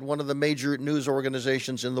at one of the major news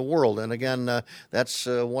organizations in the world. And again, that's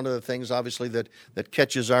one of the things, obviously, that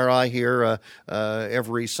catches our eye here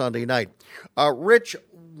every Sunday night. Rich,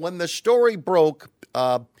 when the story broke,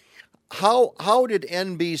 how did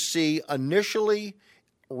NBC initially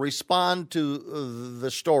respond to the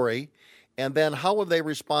story? And then how have they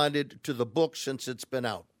responded to the book since it's been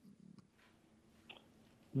out?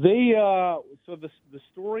 So the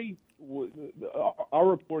story, our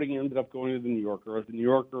reporting ended up going to the New Yorker. At the New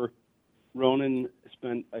Yorker, Ronan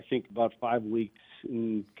spent, I think, about 5 weeks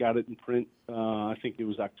and got it in print. I think it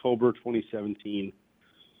was October 2017.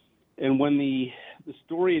 And when the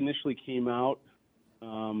story initially came out,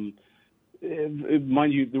 mind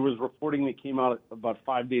you, there was reporting that came out about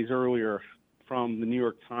 5 days earlier from the New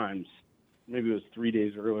York Times. Maybe it was 3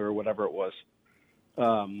 days earlier or whatever it was.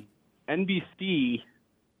 NBC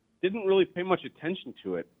didn't really pay much attention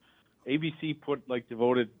to it. ABC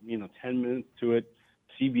devoted 10 minutes to it.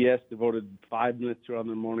 CBS devoted 5 minutes to it on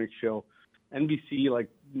their morning show. NBC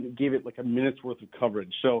gave it a minute's worth of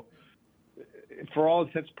coverage. So for all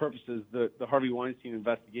intents and purposes, the Harvey Weinstein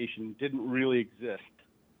investigation didn't really exist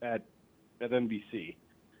at NBC.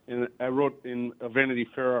 And I wrote in a Vanity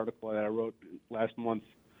Fair article that I wrote last month,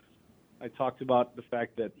 I talked about the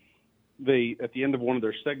fact that they, at the end of one of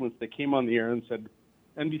their segments, they came on the air and said,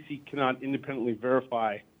 NBC cannot independently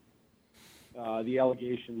verify the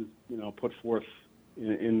allegations, put forth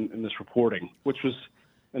in this reporting, which was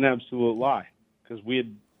an absolute lie, because we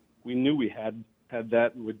knew we had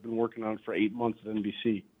that, and we'd been working on it for 8 months at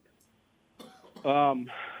NBC.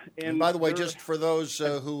 And by the way, just for those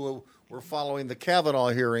who were following the Kavanaugh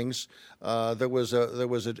hearings, there was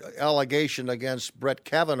an allegation against Brett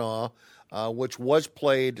Kavanaugh, which was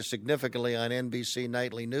played significantly on NBC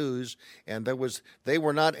Nightly News, and they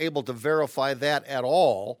were not able to verify that at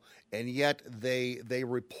all, and yet they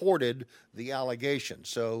reported the allegation.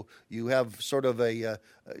 So you have sort of a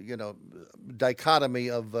dichotomy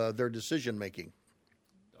of their decision making.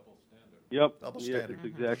 Yep. Double standard. That's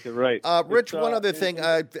exactly right. Rich, one other thing.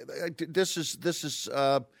 This is.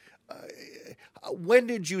 When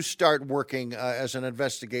did you start working as an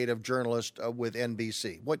investigative journalist with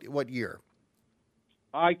NBC? What year?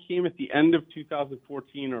 I came at the end of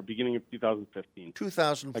 2014 or beginning of 2015.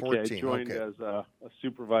 2014. Okay, I joined as a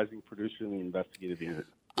supervising producer in the investigative unit.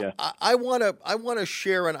 Yeah. I want to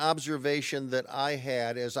share an observation that I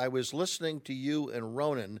had as I was listening to you and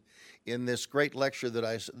Ronan in this great lecture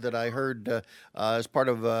that I heard as part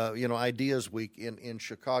of Ideas Week in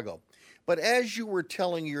Chicago. But as you were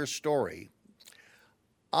telling your story,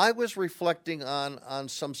 I was reflecting on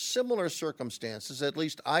some similar circumstances. At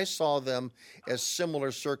least I saw them as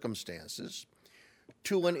similar circumstances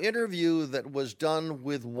to an interview that was done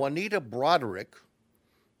with Juanita Broaddrick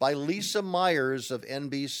by Lisa Myers of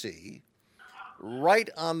NBC, right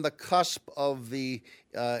on the cusp of the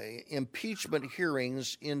impeachment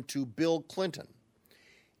hearings into Bill Clinton.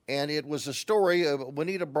 And it was a story of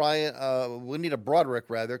Juanita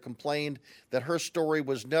Broaddrick complained that her story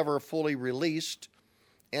was never fully released.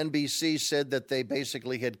 NBC said that they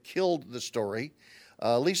basically had killed the story.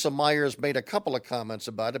 Lisa Myers made a couple of comments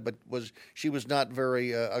about it, but she was not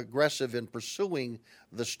very aggressive in pursuing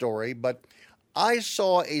the story. But I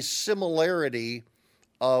saw a similarity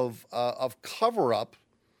of cover-up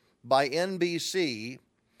by NBC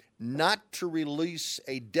not to release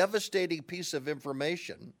a devastating piece of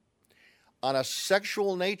information on a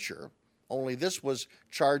sexual nature, only this was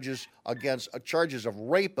charges of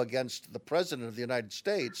rape against the President of the United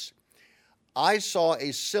States. I saw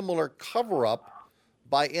a similar cover-up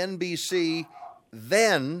by NBC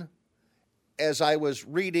then as I was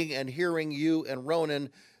reading and hearing you and Ronan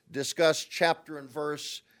discuss chapter and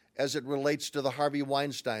verse as it relates to the Harvey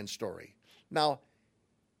Weinstein story. Now,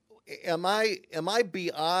 am I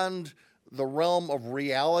beyond the realm of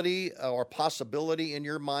reality or possibility in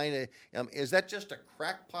your mind? Is that just a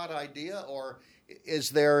crackpot idea, or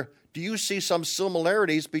do you see some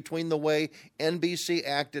similarities between the way NBC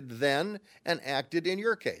acted then and acted in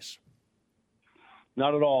your case?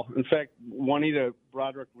 Not at all. In fact, Juanita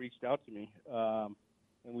Broaddrick reached out to me, and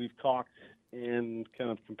we've talked and kind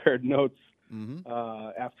of compared notes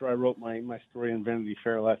after I wrote my story in Vanity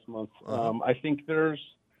Fair last month. I think there's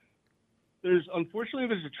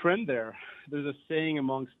unfortunately a trend there. There's a saying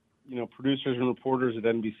amongst producers and reporters at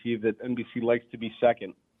NBC that NBC likes to be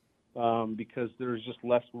second because there's just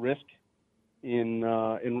less risk in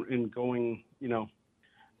going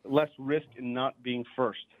less risk in not being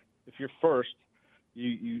first. If you're first,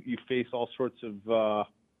 you face all sorts of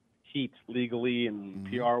heat legally and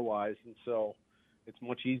PR wise, and so it's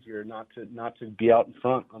much easier not to be out in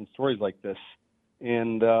front on stories like this.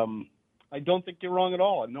 And I don't think you're wrong at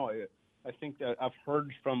all. No, I think that I've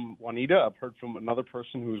heard from Juanita. I've heard from another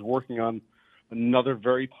person who's working on another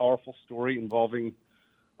very powerful story involving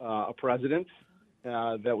a president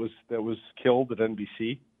that was killed at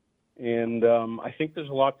NBC, and I think there's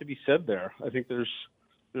a lot to be said there. I think there's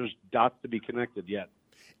dots to be connected yet.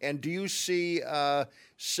 And do you see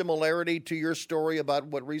similarity to your story about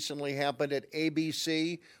what recently happened at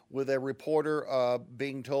ABC with a reporter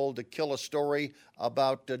being told to kill a story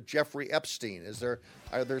about Jeffrey Epstein?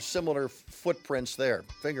 Are there similar fingerprints there?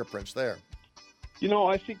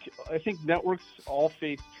 I think networks all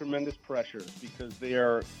face tremendous pressure because they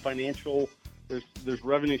are financial. There's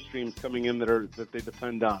revenue streams coming in that they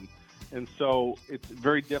depend on, and so it's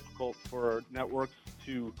very difficult for networks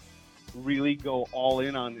to really go all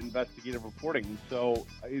in on investigative reporting. And so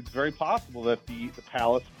it's very possible that the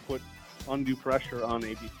palace put undue pressure on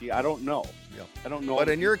ABC. I don't know. Yeah. I don't know. But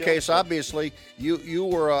in your case, obviously, you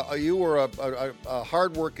were a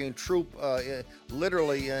hardworking troop,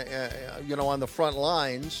 literally, on the front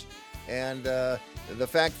lines, and the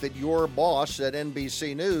fact that your boss at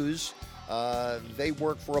NBC News, they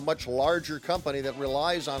work for a much larger company that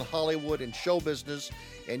relies on Hollywood and show business.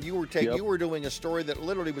 And you were doing a story that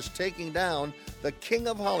literally was taking down the king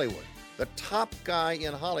of Hollywood. The top guy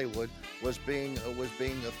in Hollywood was being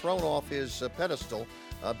thrown off his pedestal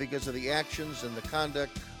because of the actions and the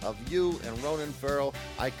conduct of you and Ronan Farrow.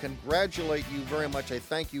 I congratulate you very much. I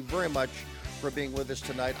thank you very much for being with us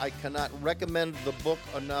tonight. I cannot recommend the book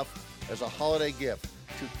enough as a holiday gift.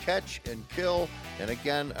 to catch and kill. And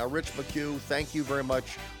again, Rich McHugh, thank you very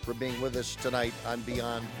much for being with us tonight on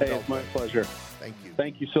Beyond the Beltway. It's my pleasure. Thank you.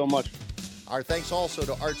 Thank you so much. Our thanks also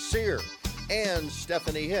to Art Sear and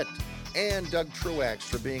Stephanie Hitt and Doug Truax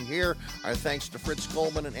for being here. Our thanks to Fritz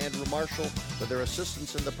Coleman and Andrew Marshall for their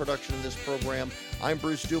assistance in the production of this program. I'm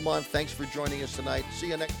Bruce Dumont. Thanks for joining us tonight. See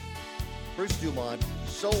you next. Bruce Dumont,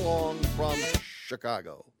 so long from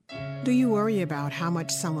Chicago. Do you worry about how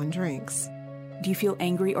much someone drinks? Do you feel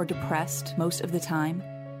angry or depressed most of the time?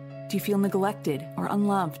 Do you feel neglected or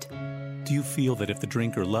unloved? Do you feel that if the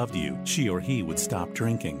drinker loved you, she or he would stop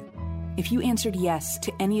drinking? If you answered yes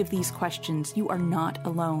to any of these questions, you are not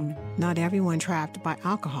alone. Not everyone trapped by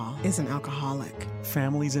alcohol is an alcoholic.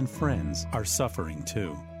 Families and friends are suffering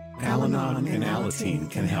too. Al-Anon and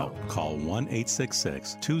Alateen can help. Call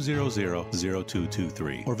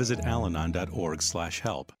 1-866-200-0223 or visit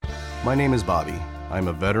alanon.org/help. My name is Bobby. I'm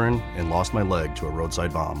a veteran and lost my leg to a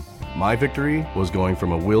roadside bomb. My victory was going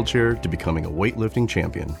from a wheelchair to becoming a weightlifting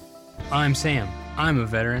champion. I'm Sam. I'm a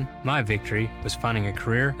veteran. My victory was finding a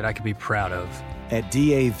career that I could be proud of. At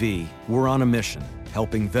DAV, we're on a mission,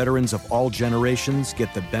 helping veterans of all generations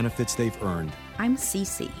get the benefits they've earned. I'm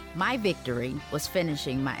Cece. My victory was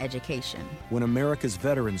finishing my education. When America's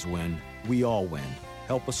veterans win, we all win.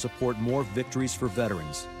 Help us support more victories for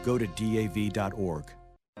veterans. Go to DAV.org.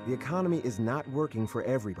 The economy is not working for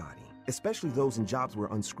everybody, especially those in jobs where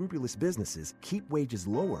unscrupulous businesses keep wages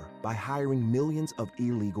lower by hiring millions of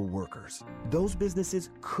illegal workers. Those businesses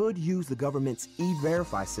could use the government's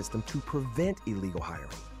E-Verify system to prevent illegal hiring,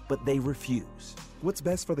 but they refuse. What's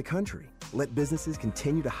best for the country? Let businesses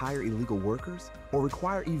continue to hire illegal workers, or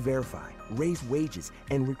require E-Verify, raise wages,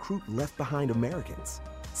 and recruit left-behind Americans?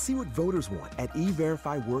 See what voters want at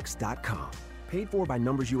everifyworks.com. Paid for by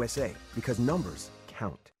Numbers USA, because numbers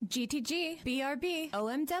count. GTG, BRB,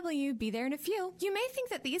 OMW, be there in a few. You may think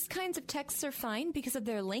that these kinds of texts are fine because of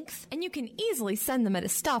their length, and you can easily send them at a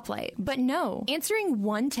stoplight. But no, answering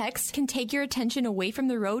one text can take your attention away from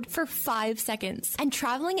the road for 5 seconds. And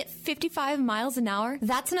traveling at 55 miles an hour,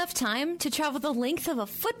 that's enough time to travel the length of a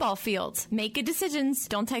football field. Make good decisions.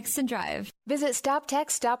 Don't text and drive. Visit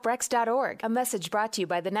StopTextStopWrecks.org, a message brought to you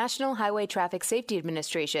by the National Highway Traffic Safety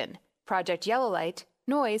Administration, Project Yellow Light,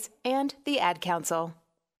 Noise, and the Ad Council.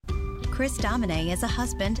 Chris Domine is a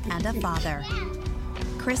husband and a father.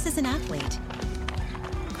 Chris is an athlete.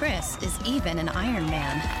 Chris is even an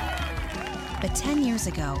Ironman. But 10 years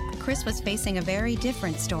ago, Chris was facing a very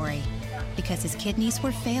different story because his kidneys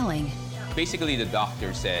were failing. Basically, the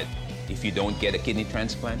doctor said, if you don't get a kidney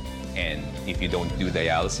transplant and if you don't do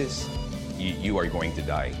dialysis, you are going to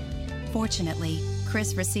die. Fortunately,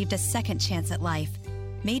 Chris received a second chance at life,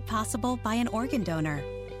 made possible by an organ donor.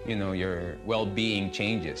 You know, your well-being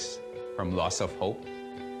changes from loss of hope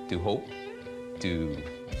to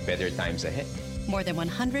better times ahead. More than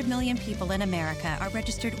 100 million people in America are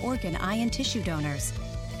registered organ, eye, and tissue donors.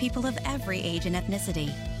 People of every age and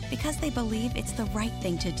ethnicity, because they believe it's the right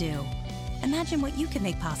thing to do. Imagine what you can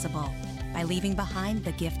make possible by leaving behind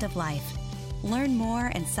the gift of life. Learn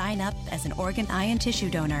more and sign up as an organ, eye, and tissue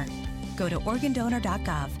donor. Go to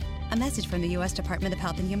organdonor.gov. A message from the U.S. Department of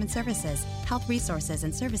Health and Human Services, Health Resources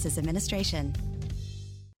and Services Administration.